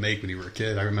had to make when you were a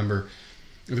kid. I remember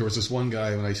there was this one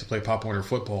guy when I used to play Pop Warner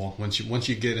football. Once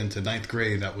you get into 9th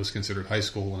grade, that was considered high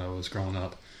school when I was growing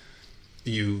up.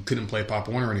 You couldn't play Pop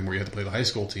Warner anymore. You had to play the high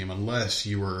school team unless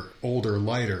you were older,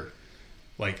 lighter.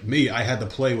 Like me, I had to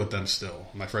play with them still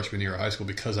my freshman year of high school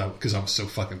because I was so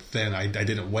fucking thin. I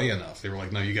didn't weigh enough. They were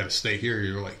like, no, you got to stay here.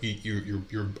 You're like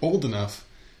you're old enough,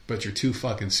 but you're too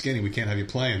fucking skinny. We can't have you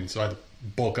playing. So I had to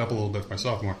bulk up a little bit for my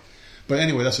sophomore. But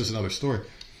anyway, that's just another story.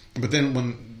 But then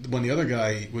when the other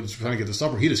guy was trying to get the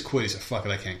supper, he just quit. He said, fuck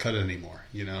it, I can't cut it anymore.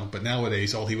 You know. But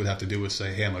nowadays, all he would have to do was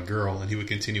say, hey, I'm a girl, and he would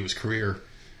continue his career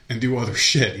and do other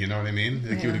shit. You know what I mean?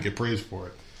 Like, he would get praised for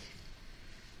it.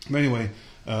 But anyway,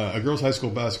 a girls' high school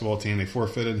basketball team, they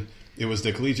forfeited. It was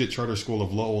the Collegiate Charter School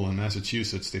of Lowell in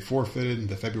Massachusetts. They forfeited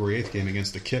the February 8th game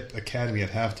against the KIPP Academy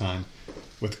at halftime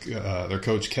with their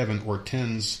coach, Kevin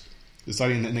Ortens,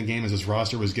 deciding to end the game as his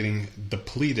roster was getting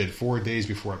depleted 4 days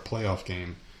before a playoff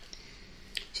game.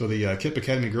 So the KIPP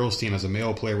Academy girls team has a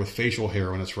male player with facial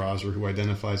hair on its roster who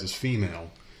identifies as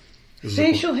female.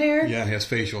 Facial hair? Yeah, he has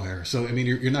facial hair. So, I mean,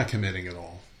 you're not committing at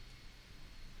all.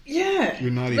 Yeah.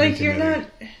 You're not even like, committing. you're not...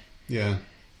 Yeah.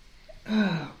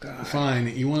 Oh, God.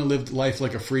 Fine. You want to live life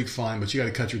like a freak, fine, but you got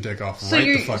to cut your dick off right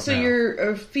the fuck now. So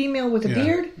you're a female with a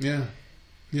beard? Yeah.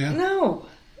 Yeah. No.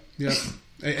 Yeah.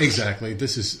 Exactly.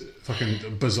 This is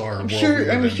fucking bizarre. I'm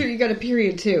sure you got a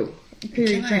period, too.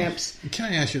 Period cramps.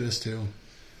 Can I ask you this, too?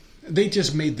 They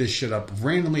just made this shit up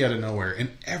randomly out of nowhere, and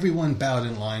everyone bowed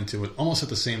in line to it almost at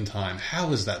the same time.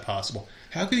 How is that possible?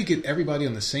 How could you get everybody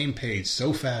on the same page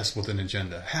so fast with an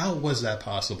agenda? How was that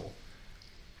possible?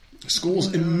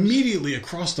 Schools immediately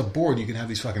across the board, you can have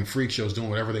these fucking freak shows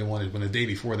doing whatever they wanted when the day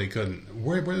before they couldn't.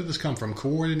 Where did this come from?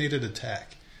 Coordinated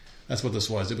attack. That's what this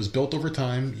was. It was built over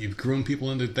time. You've groomed people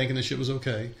into thinking this shit was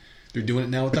okay. They're doing it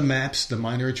now with the MAPS, the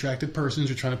minor attracted persons.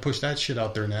 You're trying to push that shit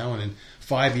out there now, and in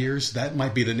 5 years, that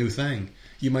might be the new thing.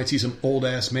 You might see some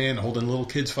old-ass man holding a little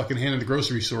kid's fucking hand in the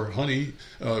grocery store. Honey,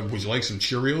 would you like some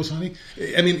Cheerios, honey?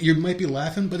 I mean, you might be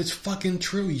laughing, but it's fucking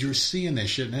true. You're seeing this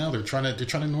shit now. They're trying to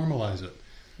normalize it.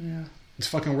 Yeah. This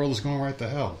fucking world is going right to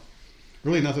hell.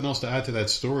 Really nothing else to add to that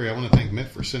story. I want to thank Mitt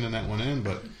for sending that one in,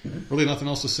 but really nothing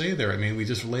else to say there. I mean, we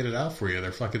just laid it out for you.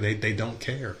 They're fucking, they don't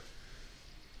care.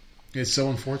 It's so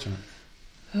unfortunate.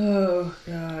 Oh,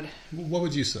 God. What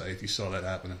would you say if you saw that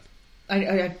happening?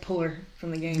 I'd pull her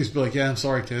from the game. Just be like, yeah, I'm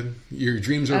sorry, kid. Your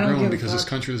dreams are ruined because this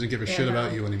country doesn't give a shit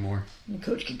about you anymore. The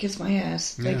coach could kiss my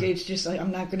ass. Yeah. Like, it's just like,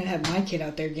 I'm not going to have my kid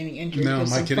out there getting injured. No,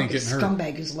 because my some kid ain't getting hurt.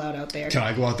 Scumbag is allowed out there. Can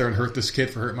I go out there and hurt this kid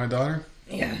for hurting my daughter?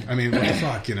 Yeah. I mean, what the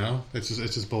fuck, you know? It's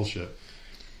just bullshit.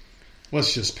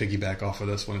 Let's just piggyback off of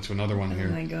this one into another one here.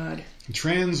 Oh, my God.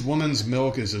 Trans woman's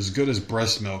milk is as good as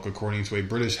breast milk, according to a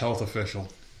British health official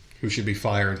who should be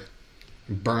fired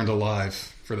and burned alive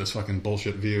for this fucking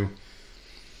bullshit view.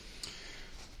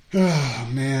 Oh,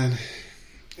 man.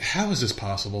 How is this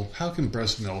possible? How can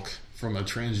breast milk from a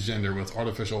transgender with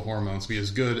artificial hormones be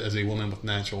as good as a woman with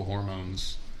natural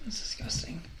hormones? That's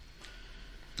disgusting.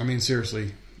 I mean,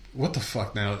 seriously, what the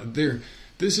fuck now?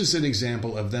 This is an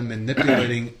example of them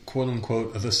manipulating,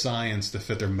 quote-unquote, the science to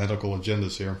fit their medical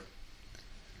agendas here.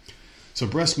 So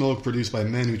breast milk produced by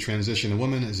men who transition to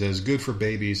women is as good for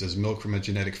babies as milk from a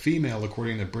genetic female,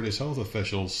 according to British health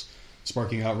officials,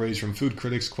 sparking outrage from food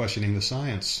critics questioning the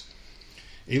science.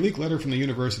 A leaked letter from the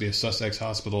University of Sussex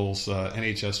Hospital's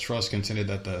NHS Trust contended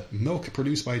that the milk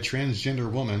produced by a transgender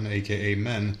woman, aka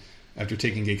men, after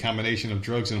taking a combination of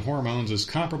drugs and hormones is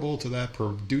comparable to that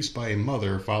produced by a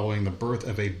mother following the birth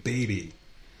of a baby.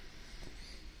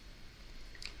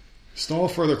 Stahl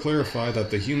further clarified that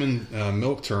the human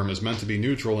milk term is meant to be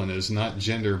neutral and is not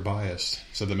gender biased.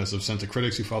 Said the message sent to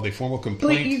critics who filed a formal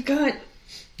complaint. But you got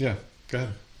Yeah, go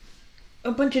ahead.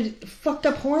 a bunch of fucked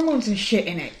up hormones and shit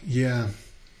in it. Yeah.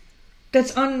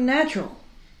 That's unnatural.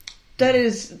 That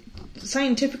is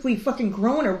scientifically fucking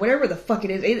grown or whatever the fuck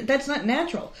it is. That's not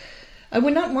natural. I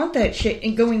would not want that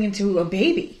shit going into a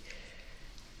baby.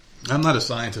 I'm not a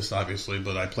scientist, obviously,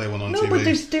 but I play one on No, TV.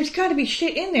 but there's got to be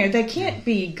shit in there that can't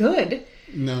be good.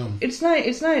 No. It's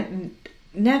not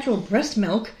natural breast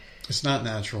milk. It's not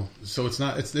natural. So it's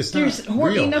not There's not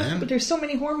real, enough, man. but there's so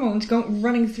many hormones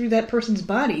running through that person's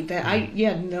body that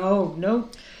no. Well,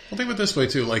 think of it this way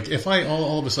too. Like if I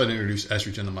all of a sudden introduce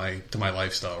estrogen to my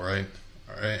lifestyle, right?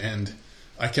 All right, and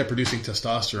I kept producing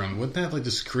testosterone, wouldn't that like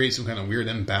just create some kind of weird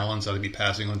imbalance that I'd be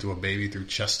passing on to a baby through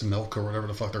chest milk or whatever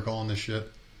the fuck they're calling this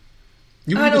shit?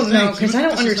 I don't know because I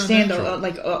don't understand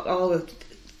all the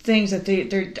things that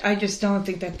they're. I just don't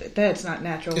think that's not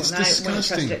natural. It's and disgusting. I wouldn't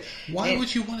trust it. Why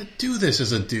would you want to do this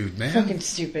as a dude, man? Fucking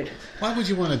stupid. Why would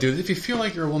you want to do this? If you feel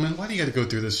like you're a woman, why do you got to go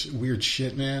through this weird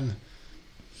shit, man?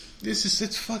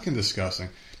 It's fucking disgusting.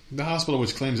 The hospital,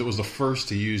 which claims it was the first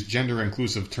to use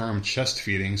gender-inclusive term chest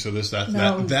feeding, so that's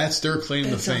their claim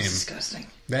to fame. Disgusting.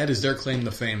 That is their claim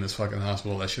to fame, this fucking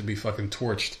hospital. That should be fucking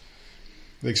torched.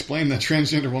 They explain that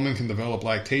transgender women can develop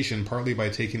lactation partly by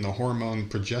taking the hormone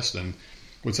progestin,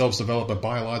 which helps develop a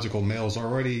biological male's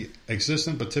already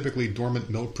existent but typically dormant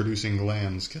milk-producing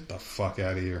glands. Get the fuck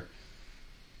out of here.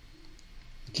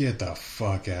 Get the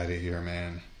fuck out of here,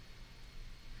 man.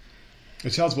 A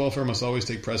child's welfare must always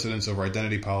take precedence over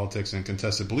identity politics and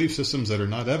contested belief systems that are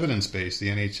not evidence-based. The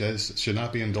NHS should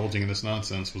not be indulging in this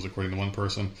nonsense, was according to one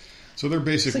person. So they're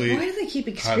basically... Why do they keep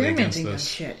experimenting on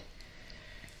shit?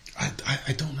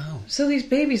 I don't know. So these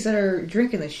babies that are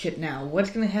drinking this shit now, what's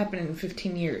going to happen in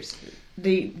 15 years?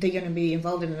 They going to be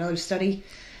involved in another study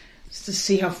to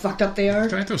see how fucked up they are?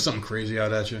 Can I throw something crazy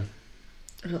out at you?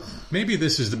 Ugh. Maybe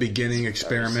this is the beginning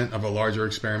experiment of a larger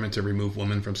experiment to remove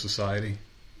women from society.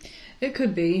 It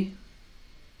could be.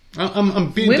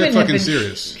 I'm being Women dead fucking have been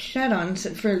serious. Shat on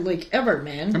for like ever,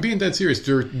 man. I'm being dead serious.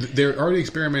 They're already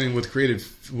experimenting with creating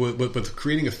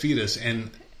a fetus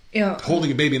and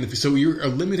holding a baby in the. So you're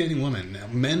eliminating women. Now,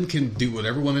 men can do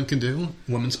whatever women can do.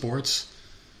 Women's sports,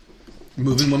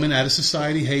 moving women out of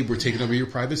society. Hey, we're taking over your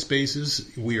private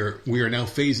spaces. We are now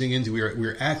phasing into.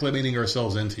 We're acclimating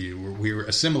ourselves into you. We're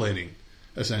assimilating.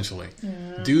 Essentially,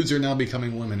 dudes are now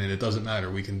becoming women, and it doesn't matter.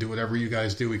 We can do whatever you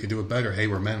guys do. We can do it better. Hey,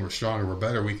 we're men. We're stronger. We're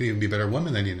better. We can even be better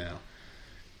women than you now.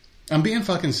 I'm being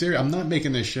fucking serious. I'm not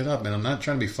making this shit up, man. I'm not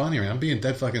trying to be funny. I'm being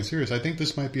dead fucking serious. I think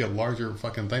this might be a larger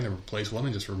fucking thing to replace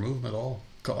women. Just remove them at all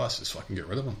costs. Just fucking get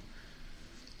rid of them.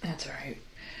 That's all right.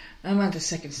 I'm on the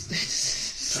second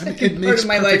it part of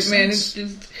my life, sense. man. It's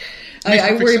just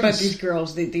I worry about these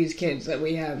girls, these kids that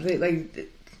we have.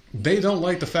 They don't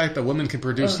like the fact that women can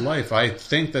produce life. I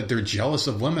think that they're jealous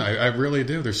of women. I really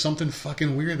do. There's something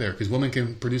fucking weird there because women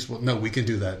can produce. No, we can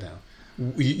do that now.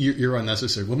 You're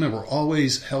unnecessary. Women were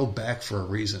always held back for a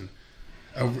reason.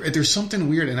 There's something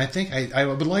weird, and I think I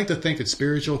would like to think it's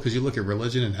spiritual because you look at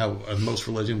religion and how most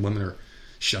religion women are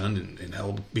shunned and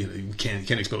held. You can't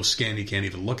expose skin. You can't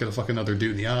even look at a fucking other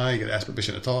dude in the eye. You got to ask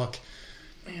permission to talk.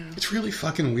 Yeah. It's really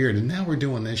fucking weird. And now we're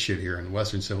doing this shit here in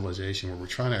Western civilization where we're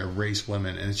trying to erase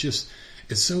women. And it's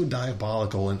so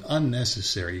diabolical and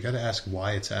unnecessary. You got to ask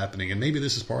why it's happening. And maybe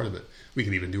this is part of it. We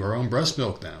can even do our own breast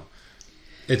milk now.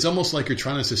 It's almost like you're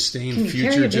trying to sustain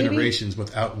future generations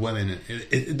without women.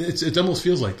 It almost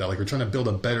feels like that. Like we're trying to build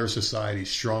a better society,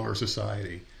 stronger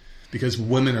society. Because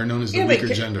women are known as the weaker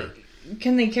gender.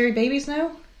 Can they carry babies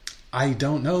now? I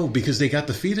don't know, because they got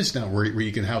the fetus now where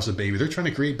you can house a baby. They're trying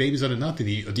to create babies out of nothing.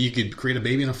 You could create a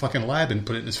baby in a fucking lab and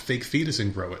put it in this fake fetus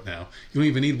and grow it now. You don't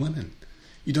even need women.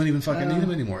 You don't even fucking need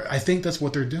them anymore. I think that's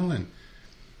what they're doing.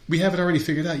 We have it already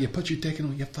figured out. You put your dick in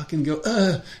them, you fucking go,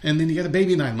 and then you get a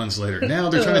baby 9 months later. Now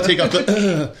they're trying to take out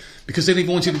the, because they don't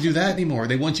even want you to do that anymore.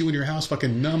 They want you in your house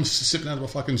fucking numb, sipping out of a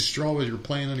fucking straw as you're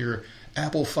playing on your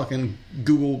Apple fucking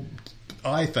Google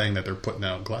eye thing that they're putting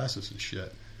out, glasses and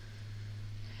shit.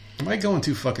 Am I going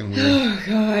too fucking weird? Oh,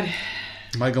 God.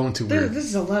 Am I going too weird? This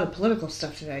is a lot of political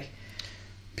stuff today.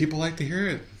 People like to hear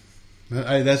it.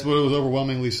 That's what it was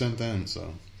overwhelmingly sent in,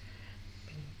 so.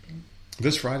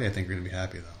 This Friday, I think you're going to be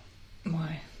happy, though.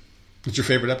 Why? What's your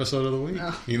favorite episode of the week?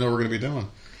 Oh. You know what we're going to be doing.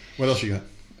 What else you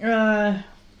got?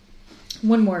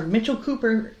 One more. Mitchell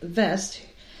Cooper Vest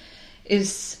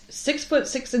is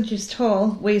 6'6"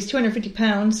 tall, weighs 250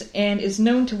 pounds, and is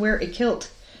known to wear a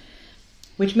kilt,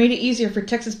 which made it easier for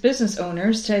Texas business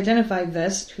owners to identify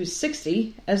Vest, who's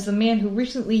 60, as the man who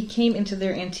recently came into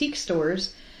their antique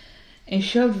stores and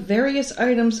shoved various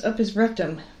items up his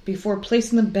rectum before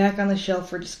placing them back on the shelf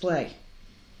for display.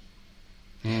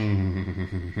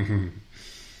 People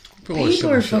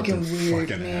are fucking weird,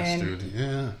 man. Ass, dude.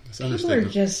 Yeah, that's People are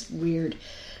just weird.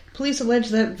 Police allege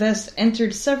that Vest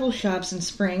entered several shops in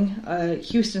Spring, a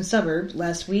Houston suburb,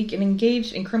 last week and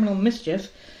engaged in criminal mischief.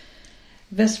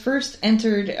 Vest first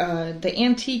entered the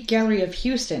Antique Gallery of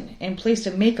Houston and placed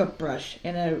a makeup brush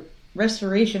and a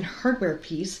restoration hardware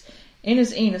piece in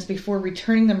his anus before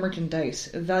returning the merchandise,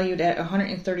 valued at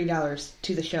 $130,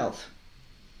 to the shelf.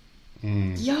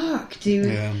 Yuck,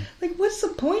 dude. Yeah. Like, what's the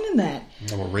point in that?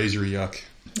 Oh, razor yuck.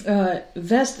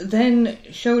 Vest then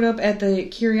showed up at the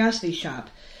Curiosity Shop,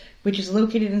 which is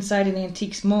located inside an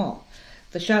antiques mall.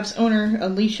 The shop's owner,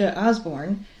 Alicia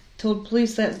Osborne, told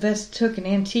police that Vest took an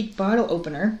antique bottle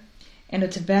opener and a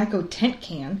tobacco tent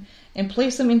can and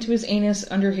placed them into his anus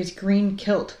under his green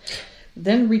kilt,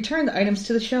 then returned the items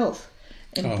to the shelf.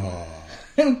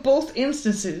 In both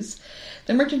instances,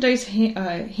 the merchandise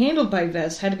handled by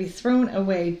Vest had to be thrown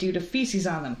away due to feces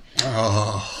on them.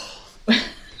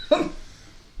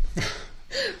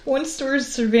 One store's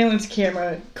surveillance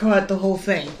camera caught the whole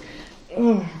thing.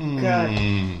 Oh, God.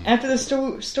 After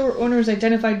the store owners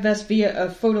identified Vest via a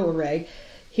photo array,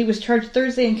 he was charged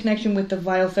Thursday in connection with the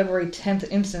vile February 10th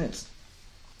incidents.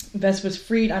 Vest was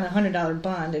freed on a $100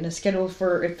 bond and is scheduled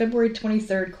for a February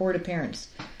 23rd court appearance.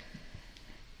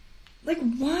 Like,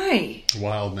 why?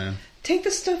 Wild, man. Take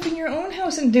the stuff in your own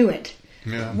house and do it.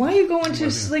 Yeah. Why are you going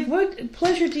to, like, what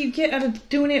pleasure do you get out of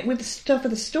doing it with the stuff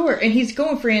at the store? And he's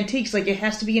going for antiques, like it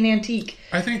has to be an antique.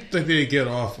 I think that they get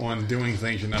off on doing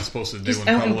things you're not supposed to do Just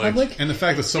out in public. And the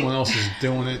fact that someone else is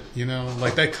doing it, you know,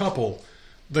 like that couple.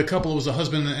 The couple was a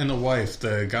husband and the wife.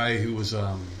 The guy who was,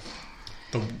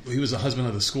 he was the husband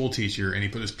of the school teacher, and he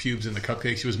put his pubes in the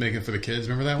cupcakes he was making for the kids.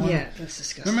 Remember that one? Yeah, that's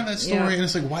disgusting. Remember that story? Yeah. And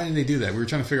it's like, why did they do that? We were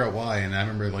trying to figure out why, and I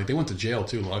remember, like, they went to jail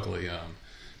too, luckily.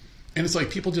 And it's like,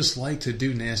 people just like to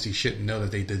do nasty shit and know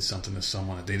that they did something to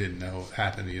someone that they didn't know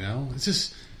happened, you know? It's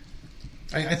just,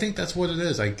 I think that's what it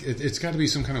is. Like, it's got to be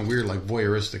some kind of weird, like,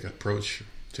 voyeuristic approach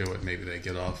to it. Maybe they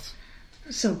get off.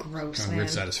 So gross, kind of man.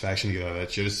 weird satisfaction to get out of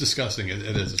that shit. It's disgusting. It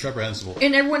is. It's reprehensible.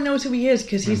 And everyone knows who he is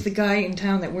because he's the guy in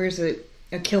town that wears a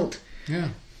kilt. Yeah.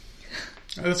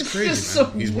 That's crazy, man. So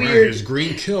He's weird. wearing his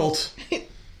green kilt,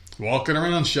 walking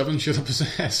around, shoving shit up his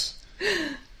ass.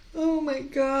 Oh my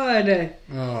god.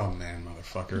 Oh man,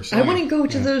 motherfucker. So I wouldn't go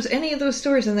to any of those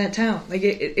stores in that town. Like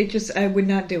it just, I would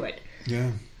not do it.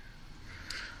 Yeah.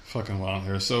 Fucking wild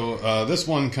here. So this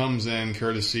one comes in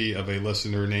courtesy of a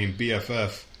listener named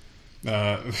BFF.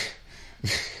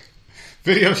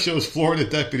 Video shows Florida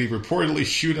deputy reportedly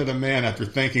shoot at a man after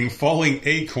thinking falling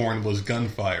acorn was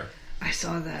gunfire. I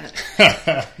saw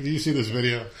that. Did you see this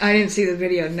video? I didn't see the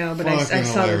video, no, but I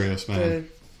saw the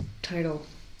title.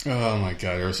 Oh my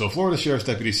god. So Florida Sheriff's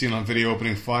deputy seen on video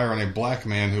opening fire on a black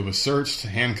man who was searched,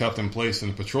 handcuffed, and placed in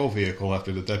a patrol vehicle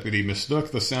after the deputy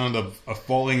mistook the sound of a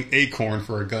falling acorn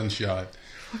for a gunshot.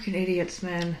 Fucking idiots,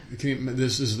 man.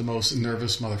 This is the most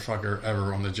nervous motherfucker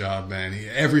ever on the job, man.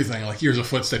 Everything, like, here's a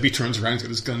footstep, he turns around, he's got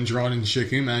his gun drawn and shit.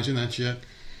 Can you imagine that shit?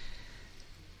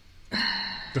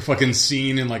 The fucking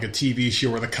scene in, like, a TV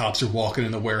show where the cops are walking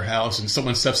in the warehouse and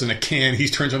someone steps in a can, he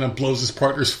turns around and blows his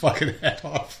partner's fucking head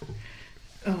off.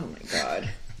 Oh my god.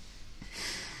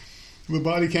 The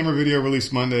body camera video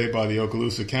released Monday by the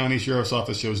Okaloosa County Sheriff's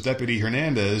Office shows Deputy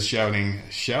Hernandez shouting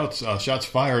shots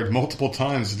fired multiple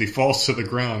times as he falls to the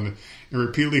ground and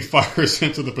repeatedly fires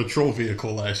into the patrol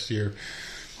vehicle last year.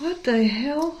 What the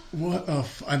hell?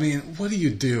 What do you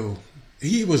do?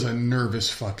 He was a nervous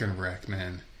fucking wreck,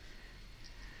 man.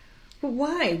 But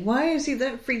why? Why is he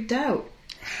that freaked out?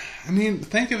 I mean,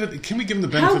 think of it. Can we give him the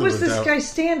benefit of the doubt? How was this guy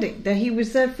standing that he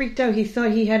was that freaked out? He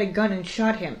thought he had a gun and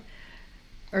shot him.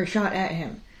 Or shot at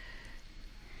him.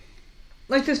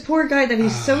 Like this poor guy that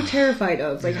he's so terrified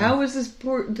of. Like, how was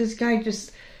this guy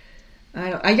just...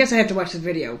 I guess I have to watch the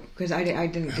video, because I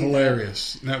didn't do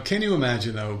Hilarious. That. Now, can you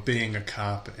imagine, though, being a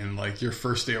cop and, like, your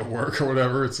first day of work or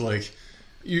whatever? It's like,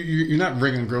 you're not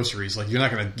bringing groceries. Like, you're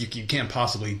not going to... You can't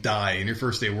possibly die. In your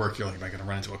first day of work, you're like, am I going to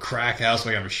run into a crack house? Am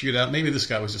I going to have a shootout? Maybe this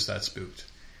guy was just that spooked.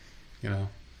 You know?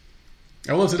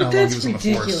 I love to know how long he was on the force.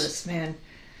 That's ridiculous, man.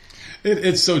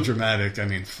 It's so dramatic. I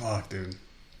mean, fuck, dude.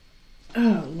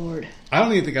 Oh, Lord. I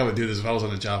don't even think I would do this if I was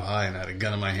on a job high and I had a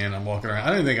gun in my hand. I'm walking around.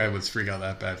 I don't think I would freak out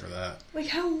that bad for that. Like,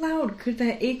 how loud could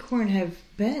that acorn have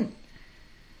been?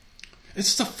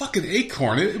 It's just a fucking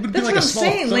acorn. It would That's be like what a I'm small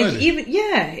saying. thud. Like,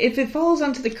 if it falls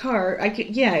onto the car,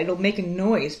 it'll make a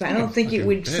noise, but I don't think it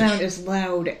would sound as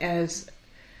loud as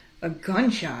a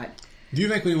gunshot. Do you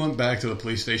think when he went back to the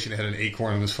police station, he had an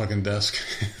acorn on his fucking desk?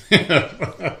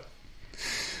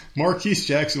 Marquise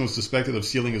Jackson was suspected of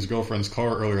stealing his girlfriend's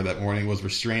car earlier that morning and was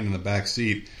restrained in the back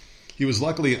seat. He was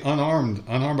luckily unharmed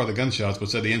by the gunshots, but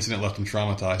said the incident left him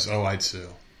traumatized. Oh, I'd sue.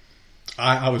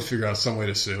 I would figure out some way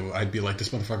to sue. I'd be like, this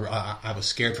motherfucker, I was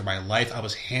scared for my life. I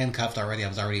was handcuffed already. I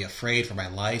was already afraid for my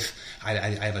life. I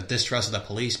have a distrust of the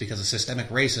police because of systemic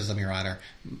racism, Your Honor.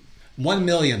 1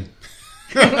 million.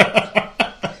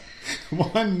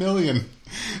 1 million.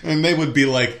 And they would be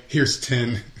like, here's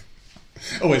 10.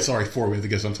 Oh, wait, sorry, 4. We have to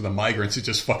get some to the migrants who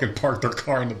just fucking parked their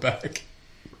car in the back.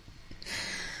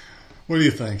 What do you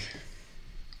think?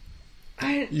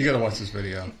 You gotta watch this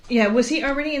video. Yeah, was he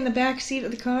already in the back seat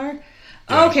of the car?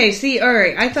 Yeah. Okay, see,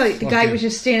 alright. I thought the guy was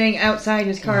just standing outside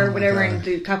his car or whatever, God. and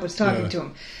the cop was talking to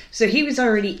him. So he was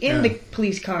already in the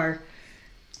police car,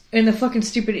 and the fucking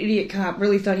stupid idiot cop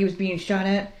really thought he was being shot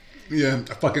at. Yeah,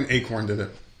 a fucking acorn did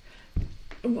it.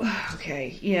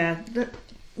 Okay, yeah.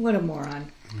 What a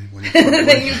moron. I mean,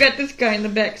 Then you got this guy in the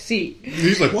back seat.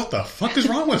 He's like, what the fuck is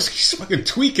wrong with us? He's fucking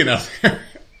tweaking out there.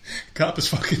 Cop is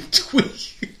fucking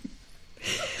tweaking.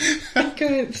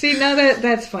 Okay. See, now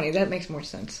that's funny. That makes more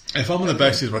sense. If I'm in the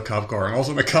backseat of a cop car and all of a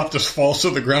sudden the cop just falls to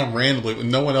the ground randomly with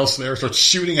no one else there, starts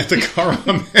shooting at the car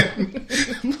I'm in,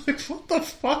 I'm like, what the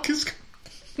fuck is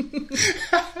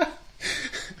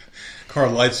car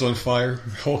lights on fire.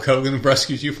 Hulk Hogan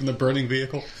rescues you from the burning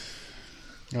vehicle.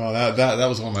 Oh, that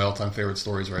was one of my all-time favorite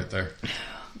stories right there.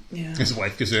 Yeah. His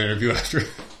wife gives an interview after.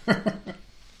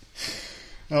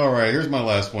 All right, here's my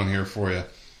last one here for you.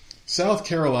 South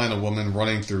Carolina woman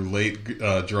running through late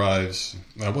drives.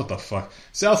 What the fuck?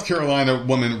 South Carolina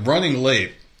woman running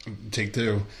late. Take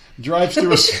 2. Drives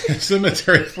through a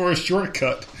cemetery for a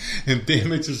shortcut and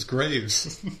damages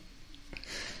graves.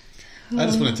 I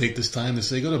just want to take this time to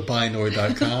say go to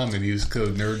binoid.com and use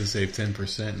code NERD to save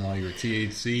 10% on all your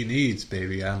THC needs,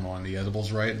 baby. I'm on the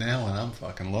edibles right now and I'm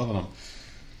fucking loving them.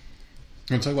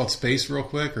 You want to talk about space real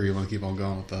quick, or you want to keep on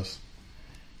going with this?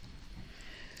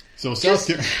 So South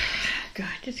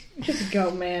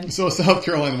go, man. So a South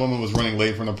Carolina woman was running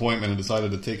late for an appointment and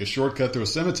decided to take a shortcut through a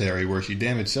cemetery where she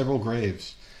damaged several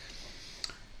graves.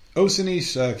 Oconee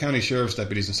County Sheriff's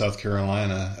deputies in South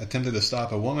Carolina attempted to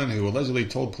stop a woman who allegedly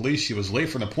told police she was late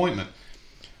for an appointment,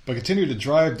 but continued to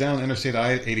drive down Interstate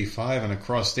I-85 and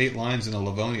across state lines into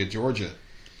Livonia, Georgia.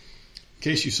 In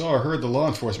case you saw or heard the law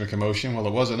enforcement commotion, well,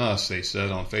 it wasn't us, they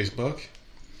said on Facebook.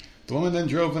 The woman then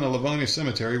drove into Livonia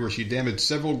Cemetery where she damaged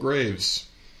several graves.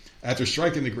 After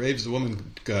striking the graves, the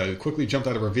woman quickly jumped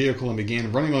out of her vehicle and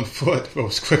began running on foot, but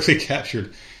was quickly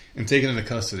captured and taken into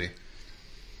custody.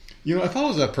 You know, if I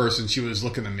was that person she was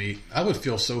looking to meet, I would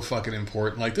feel so fucking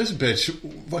important. Like, this bitch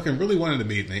fucking really wanted to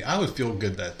meet me. I would feel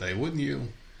good that day, wouldn't you?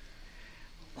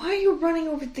 Why are you running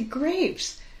over the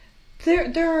graves?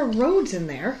 There are roads in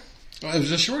there. Well, it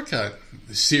was a shortcut.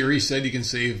 Siri said you can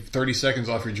save 30 seconds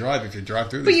off your drive if you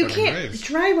drive through But these you fucking can't graves.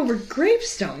 drive over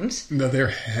gravestones. No, they're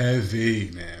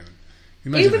heavy, man.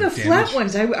 Imagine Even the damage. flat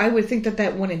ones, I would think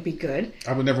that wouldn't be good.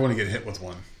 I would never want to get hit with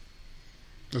one.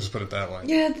 Let's just put it that way.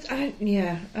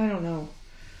 Yeah, I don't know.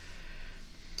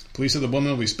 Police said the woman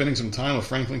will be spending some time with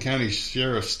Franklin County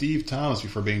Sheriff Steve Thomas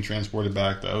before being transported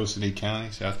back to Oconee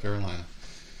County, South Carolina.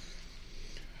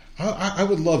 I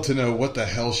would love to know what the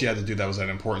hell she had to do that was that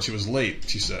important. She was late,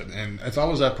 she said. And if I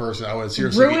was that person, I would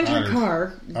seriously Ruined be honored. her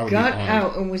car, I would got be honored.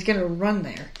 out, and was going to run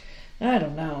there. I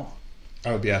don't know.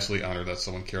 I would be absolutely honored that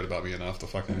someone cared about me enough to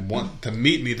fucking want to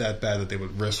meet me that bad that they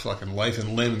would risk fucking life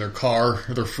and limb in their car,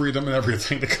 their freedom and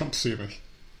everything to come see me.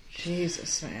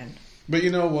 Jesus, man. But you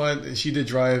know what? She did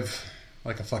drive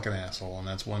like a fucking asshole, and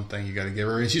that's one thing you got to give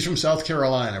her. And she's from South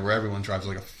Carolina, where everyone drives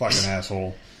like a fucking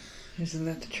asshole. Isn't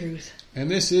that the truth? And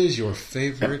this is your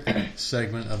favorite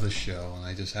segment of the show, and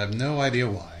I just have no idea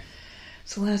why.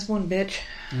 It's the last one, bitch.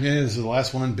 Yeah, this is the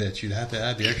last one, bitch. You'd have to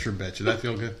add the extra bitch. Would that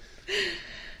feel good?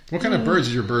 What kind of birds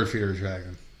is your bird feeder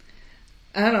attracting?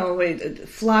 I don't know. Wait,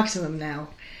 flocks of them now.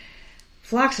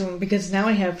 Flocks of them, because now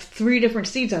I have 3 different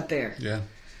seeds out there. Yeah.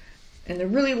 And they're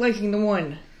really liking the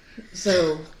one.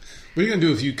 So... What are you going to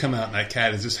do if you come out and that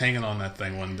cat is just hanging on that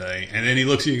thing one day, and then he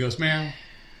looks at you and goes, meow?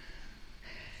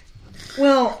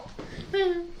 Well,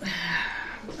 I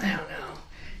don't know.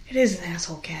 It is an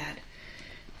asshole cat.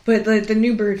 But the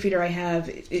new bird feeder I have,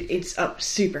 it's up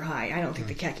super high. I don't think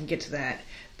the cat can get to that.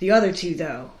 The other 2,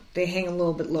 though, they hang a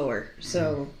little bit lower.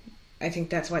 So I think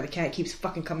that's why the cat keeps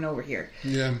fucking coming over here.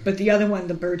 Yeah. But the other one,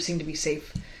 the birds seem to be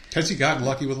safe. Has he gotten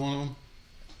lucky with one of them?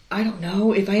 I don't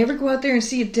know. If I ever go out there and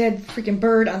see a dead freaking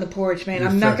bird on the porch, man,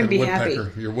 I'm not going to be happy.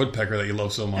 Your woodpecker that you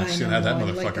love so much. He's going to have that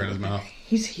motherfucker in his mouth.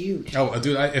 He's huge. Oh,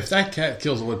 dude, if that cat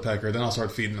kills a woodpecker, then I'll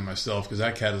start feeding him myself because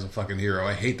that cat is a fucking hero.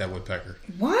 I hate that woodpecker.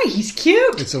 Why? He's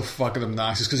cute. It's so fucking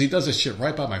obnoxious because he does this shit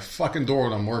right by my fucking door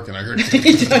when I'm working. I heard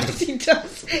He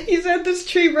does. He's at this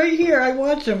tree right here. I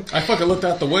watch him. I fucking looked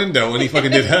out the window and he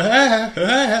fucking did he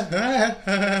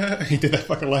did that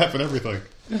fucking laugh and everything.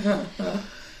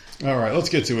 All right, let's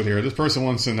get to it here. This person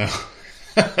wants to know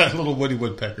a little woody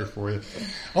woodpecker for you.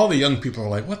 All the young people are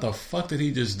like, what the fuck did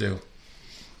he just do?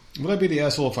 Would I be the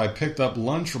asshole if I picked up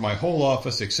lunch for my whole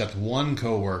office except one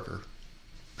coworker?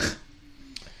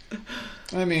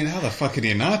 I mean, how the fuck can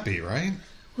you not be, right?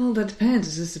 Well, that depends.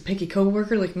 Is this a picky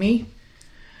coworker like me?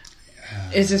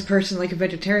 Is this person like a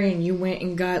vegetarian? You went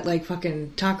and got like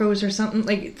fucking tacos or something?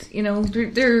 Like, you know,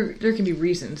 there can be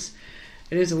reasons.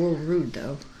 It is a little rude,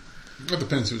 though. It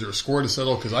depends. Is there a score to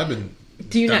settle? Because I've been.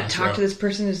 Do you not talk to this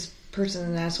person? Is person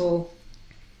an asshole?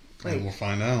 Like, we'll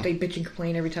find out. They bitch and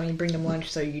complain every time you bring them lunch,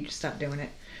 so you just stop doing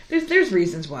it. There's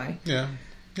reasons why. Yeah,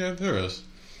 there is.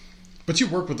 But you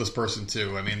work with this person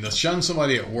too. I mean, to shun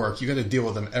somebody at work, you got to deal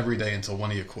with them every day until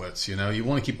one of you quits. You know, you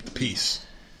want to keep the peace.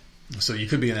 So you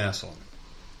could be an asshole.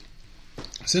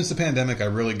 Since the pandemic, I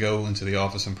really go into the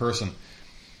office in person.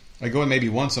 I go in maybe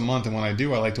once a month, and when I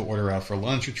do, I like to order out for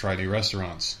lunch or try new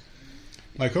restaurants.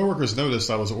 My coworkers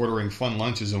noticed I was ordering fun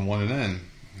lunches and wanted in.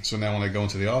 So now when I go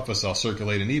into the office, I'll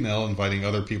circulate an email inviting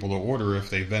other people to order if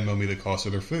they Venmo me the cost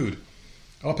of their food.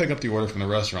 I'll pick up the order from the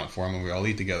restaurant for them and we all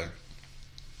eat together.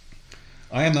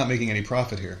 I am not making any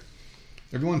profit here.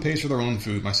 Everyone pays for their own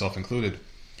food, myself included.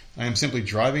 I am simply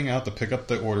driving out to pick up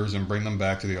the orders and bring them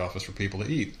back to the office for people to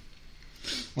eat.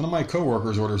 One of my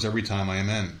coworkers orders every time I am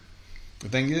in. The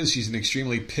thing is, she's an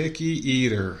extremely picky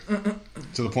eater,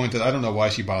 to the point that I don't know why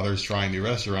she bothers trying new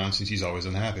restaurants and she's always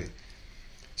unhappy.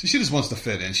 So she just wants to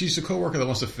fit in. She's a coworker that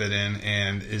wants to fit in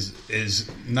and is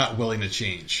not willing to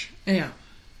change. Yeah.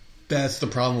 That's the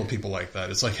problem with people like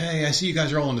that. It's like, hey, I see you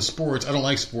guys are all into sports. I don't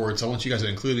like sports. I want you guys to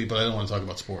include me, but I don't want to talk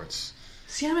about sports.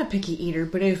 See, I'm a picky eater,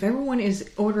 but if everyone is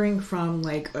ordering from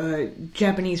like a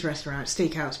Japanese restaurant,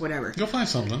 steakhouse, whatever. You'll find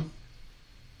something.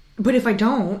 But if I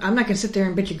don't, I'm not going to sit there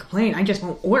and bitch and complain. I just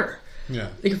won't order. Yeah.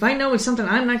 Like if I know it's something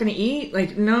I'm not going to eat,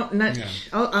 like no, not. Yeah.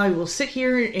 I will sit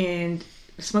here and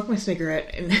smoke my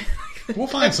cigarette and. We'll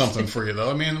find something for you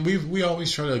though. I mean, we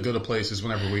always try to go to places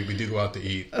whenever we do go out to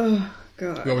eat. Oh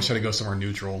God. We always try to go somewhere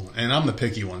neutral, and I'm the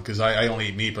picky one because I only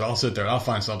eat meat. But I'll sit there and I'll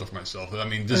find something for myself. I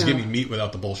mean, just give me meat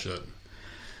without the bullshit,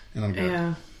 and I'm good.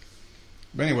 Yeah.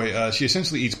 But anyway, she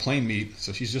essentially eats plain meat,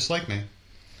 so she's just like me.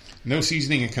 No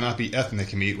seasoning and cannot be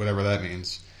ethnic meat, whatever that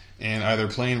means, and either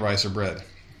plain rice or bread.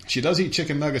 She does eat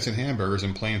chicken nuggets and hamburgers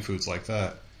and plain foods like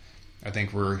that. I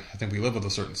think we live with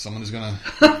a certain someone who's gonna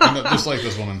just like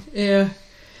this woman. Yeah.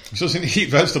 She doesn't eat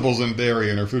vegetables and dairy,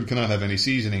 and her food cannot have any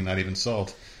seasoning, not even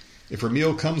salt. If her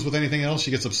meal comes with anything else, she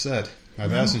gets upset.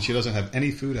 I've asked, and she doesn't have any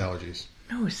food allergies.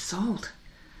 No, it's salt.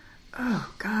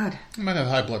 Oh God. You might have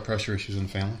high blood pressure issues in the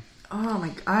family. Oh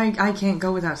my! I can't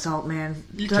go without salt, man.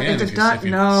 You can if you stop.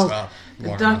 The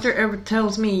doctor ever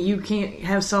tells me you can't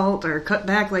have salt or cut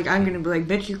back, like I'm gonna be like,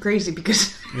 bitch, you crazy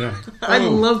because I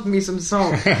love me some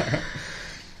salt. You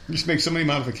just make so many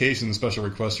modifications and special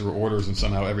requests to her orders, and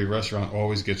somehow every restaurant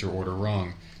always gets her order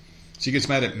wrong. She gets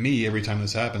mad at me every time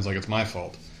this happens, like it's my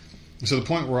fault. So the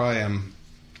point where I am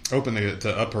open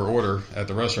to up her order at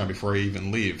the restaurant before I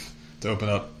even leave, to open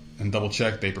up and double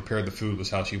check they prepared the food was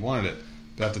how she wanted it.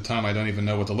 But at the time, I don't even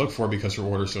know what to look for because her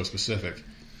order is so specific.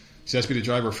 She asked me to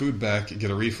drive her food back, get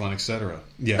a refund, etc.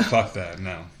 Yeah, fuck that.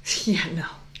 No.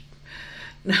 Yeah,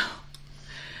 no.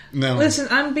 Listen,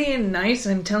 I'm being nice.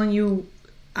 I'm telling you,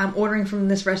 I'm ordering from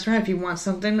this restaurant. If you want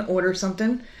something, order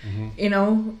something. Mm-hmm. You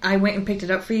know, I went and picked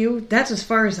it up for you. That's as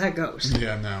far as that goes.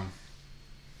 Yeah, no.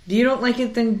 If you don't like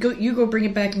it, then go bring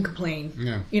it back and complain.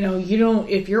 Yeah. You know, you don't.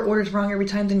 If your order's wrong every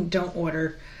time, then don't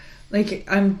order. Like,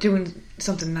 I'm doing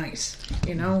something nice,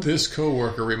 you know? This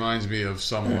coworker reminds me of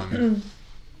someone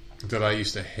that I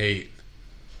used to hate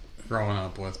growing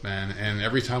up with, man. And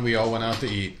every time we all went out to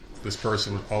eat, this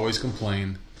person would always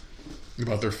complain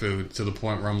about their food to the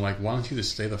point where I'm like, why don't you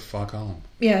just stay the fuck home?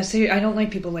 Yeah, see, I don't like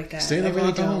people like that. Stay the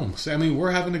fuck home. I mean,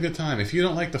 we're having a good time. If you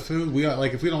don't like the food,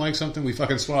 if we don't like something, we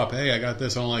fucking swap. Hey, I got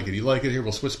this, I don't like it. You like it? Here,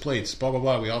 we'll switch plates. Blah, blah,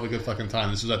 blah. We all have a good fucking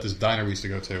time. This was at this diner we used to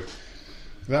go to.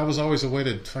 That was always a way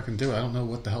to fucking do it. I don't know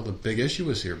what the hell the big issue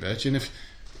is here, bitch. And if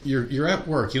you're at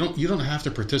work. You don't have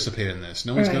to participate in this.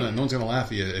 No one's gonna laugh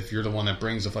at you if you're the one that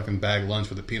brings a fucking bag lunch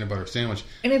with a peanut butter sandwich.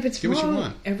 And if it's get what you wrong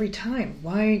want every time,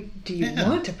 why do you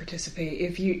want to participate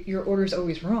if your order's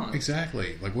always wrong?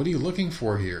 Exactly. Like, what are you looking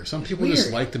for here? Some people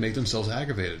just like to make themselves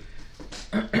aggravated.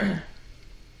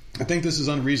 I think this is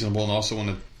unreasonable, and also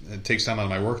when it takes time out of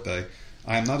my workday.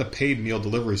 I am not a paid meal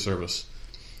delivery service.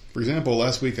 For example,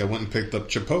 last week I went and picked up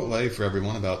Chipotle for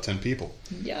everyone, about 10 people.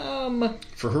 Yum!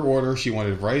 For her order, she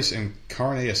wanted rice and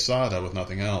carne asada with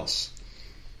nothing else.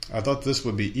 I thought this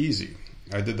would be easy.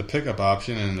 I did the pickup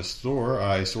option, and in the store,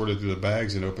 I sorted through the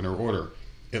bags and opened her order.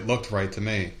 It looked right to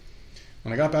me.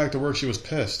 When I got back to work, she was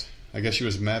pissed. I guess she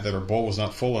was mad that her bowl was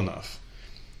not full enough.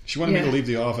 She wanted me to leave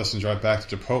the office and drive back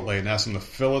to Chipotle and ask them to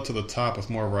fill it to the top with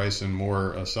more rice and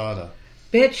more asada.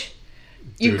 Bitch,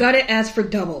 you gotta ask for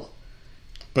double.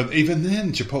 But even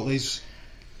then, Chipotle's...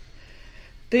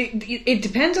 It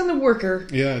depends on the worker.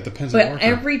 Yeah, it depends on the worker. But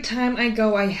every time I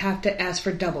go, I have to ask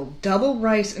for double. Double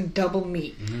rice and double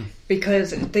meat. Mm-hmm.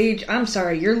 Because I'm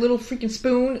sorry, your little freaking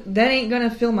spoon, that ain't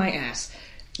gonna fill my ass.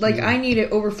 Like, I need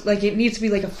it it needs to be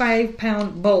like a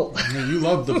 5-pound bowl. You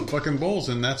love the fucking bowls,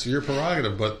 and that's your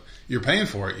prerogative, but you're paying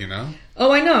for it, you know?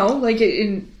 Oh, I know. Like,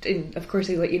 of course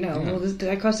they let you know. Yeah. Well,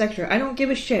 that costs extra. I don't give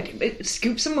a shit.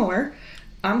 Scoop some more.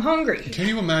 I'm hungry. Can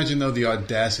you imagine, though, the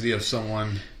audacity of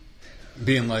someone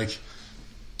being like,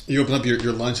 you open up your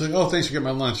lunch, like, oh, thanks for getting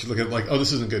my lunch. You look at it like, oh,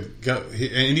 this isn't good. Go,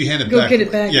 and you hand it back. Go get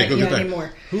it back. Yeah, go get it back.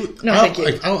 Anymore. Thank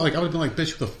you. I would have been like,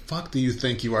 bitch, who the fuck do you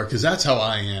think you are? Because that's how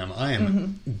I am. I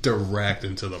am direct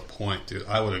and to the point, dude.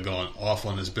 I would have gone off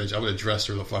on this bitch. I would have dressed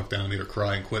her the fuck down and made her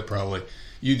cry and quit, probably.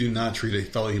 You do not treat a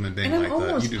fellow human being like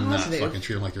that. You do not fucking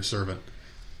treat him like your servant.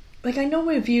 Like, I know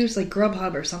we've used, like,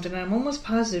 Grubhub or something, and I'm almost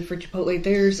positive for Chipotle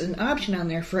there's an option on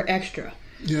there for extra.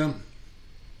 Yeah.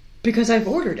 Because I've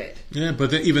ordered it. Yeah,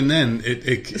 but even then,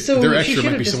 their extra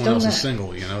might be someone else's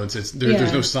single, you know? There's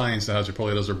no science to how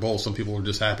Chipotle does their bowls. Some people are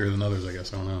just happier than others, I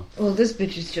guess. I don't know. Well, this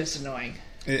bitch is just annoying.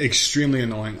 Extremely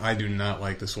annoying. I do not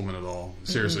like this woman at all.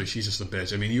 Seriously, she's just a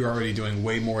bitch. I mean, you're already doing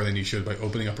way more than you should by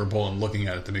opening up her bowl and looking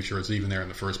at it to make sure it's even there in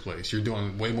the first place. You're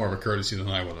doing way more of a courtesy than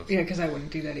I would have. Yeah, because I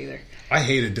wouldn't do that either. I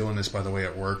hated doing this, by the way,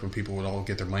 at work when people would all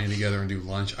get their money together and do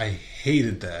lunch. I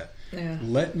hated that. Yeah.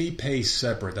 Let me pay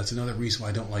separate. That's another reason why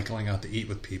I don't like going out to eat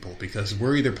with people, because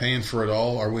we're either paying for it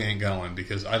all or we ain't going,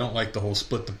 because I don't like the whole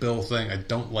split the bill thing. I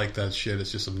don't like that shit.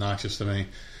 It's just obnoxious to me.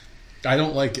 I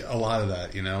don't like a lot of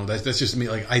that, you know. That's just me.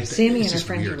 Like, Sammy and her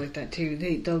friends are like that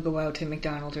too. They'll go out to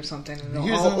McDonald's or something, and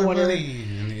they'll all order.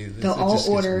 They'll all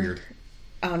order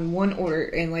on one order,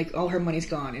 and like all her money's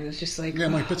gone, and it's just like, yeah,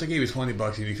 I'm like, bitch, I gave you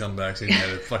 $20 and you come back saying you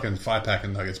had a fucking 5-pack of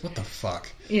nuggets. What the fuck?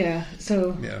 Yeah.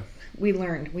 So we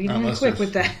learned. We learned quick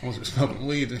with that. I was smoking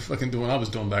weed and fucking doing what I was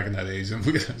doing back in that age, and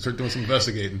we gotta start doing some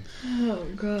investigating. Oh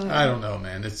god. I don't know,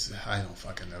 man. I don't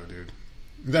fucking know, dude.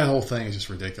 That whole thing is just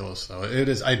ridiculous, though. It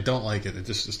is. I don't like it.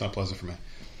 It's not pleasant for me.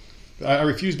 I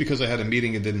refused because I had a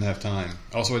meeting and didn't have time.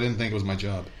 Also, I didn't think it was my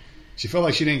job. She felt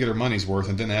like she didn't get her money's worth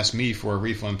and didn't ask me for a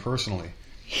refund personally.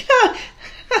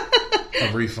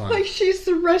 A refund. Like she's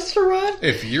the restaurant?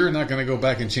 If you're not going to go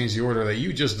back and change the order that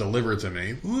you just delivered to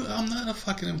me, I'm not a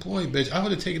fucking employee, bitch. I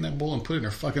would have taken that bowl and put it in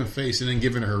her fucking face and then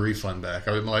given her refund back.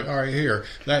 I would have been like, all right, here.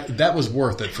 That was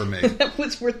worth it for me. That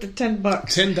was worth the $10.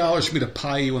 $10 for me to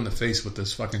pie you in the face with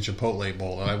this fucking Chipotle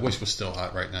bowl that I wish was still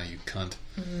hot right now, you cunt.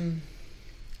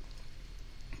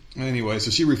 Anyway, so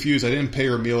she refused. I didn't pay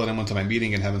her a meal and I went to my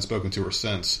meeting and haven't spoken to her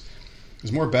since.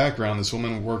 There's more background. This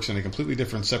woman works in a completely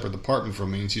different, separate department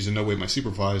from me, and she's in no way my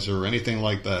supervisor or anything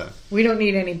like that. We don't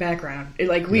need any background.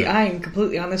 I am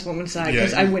completely on this woman's side,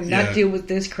 because I would not deal with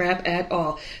this crap at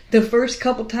all. The first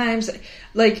couple times,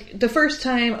 like, the first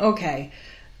time, okay.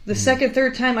 The second,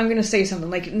 third time, I'm going to say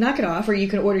something, like, knock it off, or you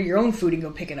can order your own food and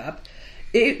go pick it up.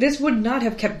 This would not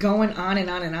have kept going on and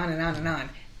on and on and on and on.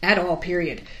 At all,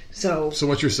 period. So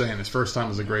what you're saying is, first time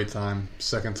was a great time,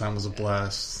 second time was a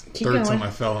blast, third time I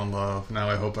fell in love,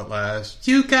 now I hope it lasts.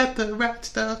 You got the right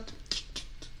stuff.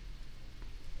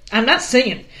 I'm not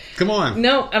singing. Come on.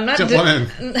 No, I'm not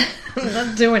I'm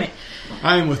not doing it.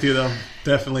 I'm with you, though.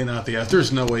 Definitely not the ass.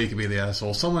 There's no way you can be the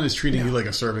asshole. Someone is treating you like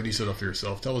a servant, you sit up for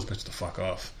yourself. Tell this bitch to fuck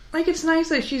off. Like, it's nice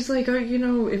that she's like, oh, you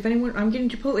know, if anyone, I'm getting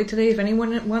Chipotle today, if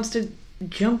anyone wants to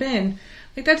jump in,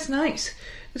 like, that's nice.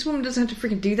 This woman doesn't have to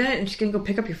freaking do that, and she's gonna go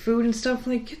pick up your food and stuff.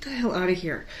 Like, get the hell out of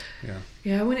here.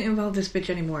 Yeah, I wouldn't involve this bitch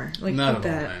anymore. Like, not at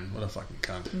that. all, man. What a fucking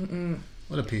cunt.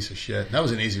 What a piece of shit. That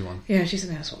was an easy one. Yeah, she's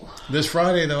an asshole. This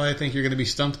Friday, though, I think you're going to be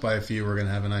stumped by a few. We're going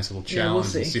to have a nice little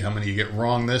challenge. We'll see how many you get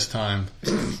wrong this time.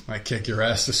 I kick your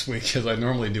ass this week, as I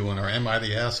normally do on our Am I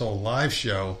the Asshole live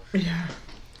show. Yeah.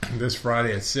 this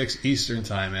Friday at 6 Eastern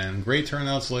time, man. Great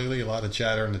turnouts lately. A lot of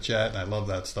chatter in the chat, and I love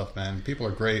that stuff, man. People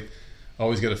are great.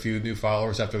 Always get a few new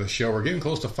followers after the show. We're getting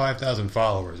close to 5,000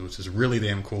 followers, which is really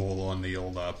damn cool on the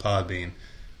old Podbean.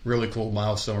 Really cool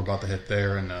milestone we're about to hit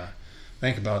there, and I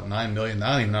think about 9 million.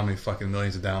 I don't even know how many fucking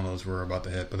millions of downloads we're about to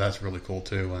hit, but that's really cool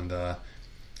too. And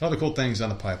other cool things on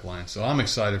the pipeline. So I'm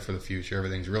excited for the future.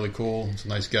 Everything's really cool. Some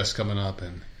nice guests coming up,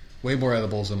 and way more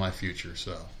edibles in my future.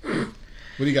 So, what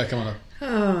do you got coming up?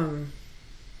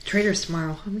 Traders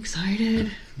tomorrow. I'm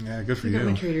excited. Yeah, good for I you. got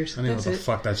my Traders. I don't know what the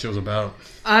fuck that show's about.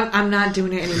 I'm not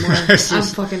doing it anymore. I'm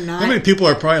fucking not. How many people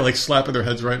are probably like slapping their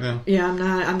heads right now? Yeah,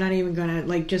 I'm not even gonna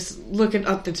like just look it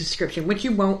up the description, which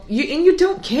you won't. You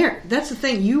don't care. That's the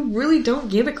thing. You really don't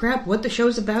give a crap what the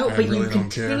show's about, but really you don't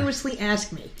continuously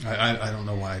ask me. I don't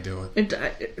know why I do it.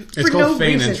 It's called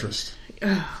feign interest.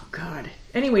 Oh God.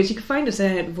 Anyways, you can find us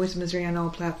at Voice of Misery on all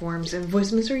platforms and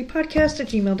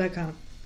voiceofmiserypodcast@gmail.com.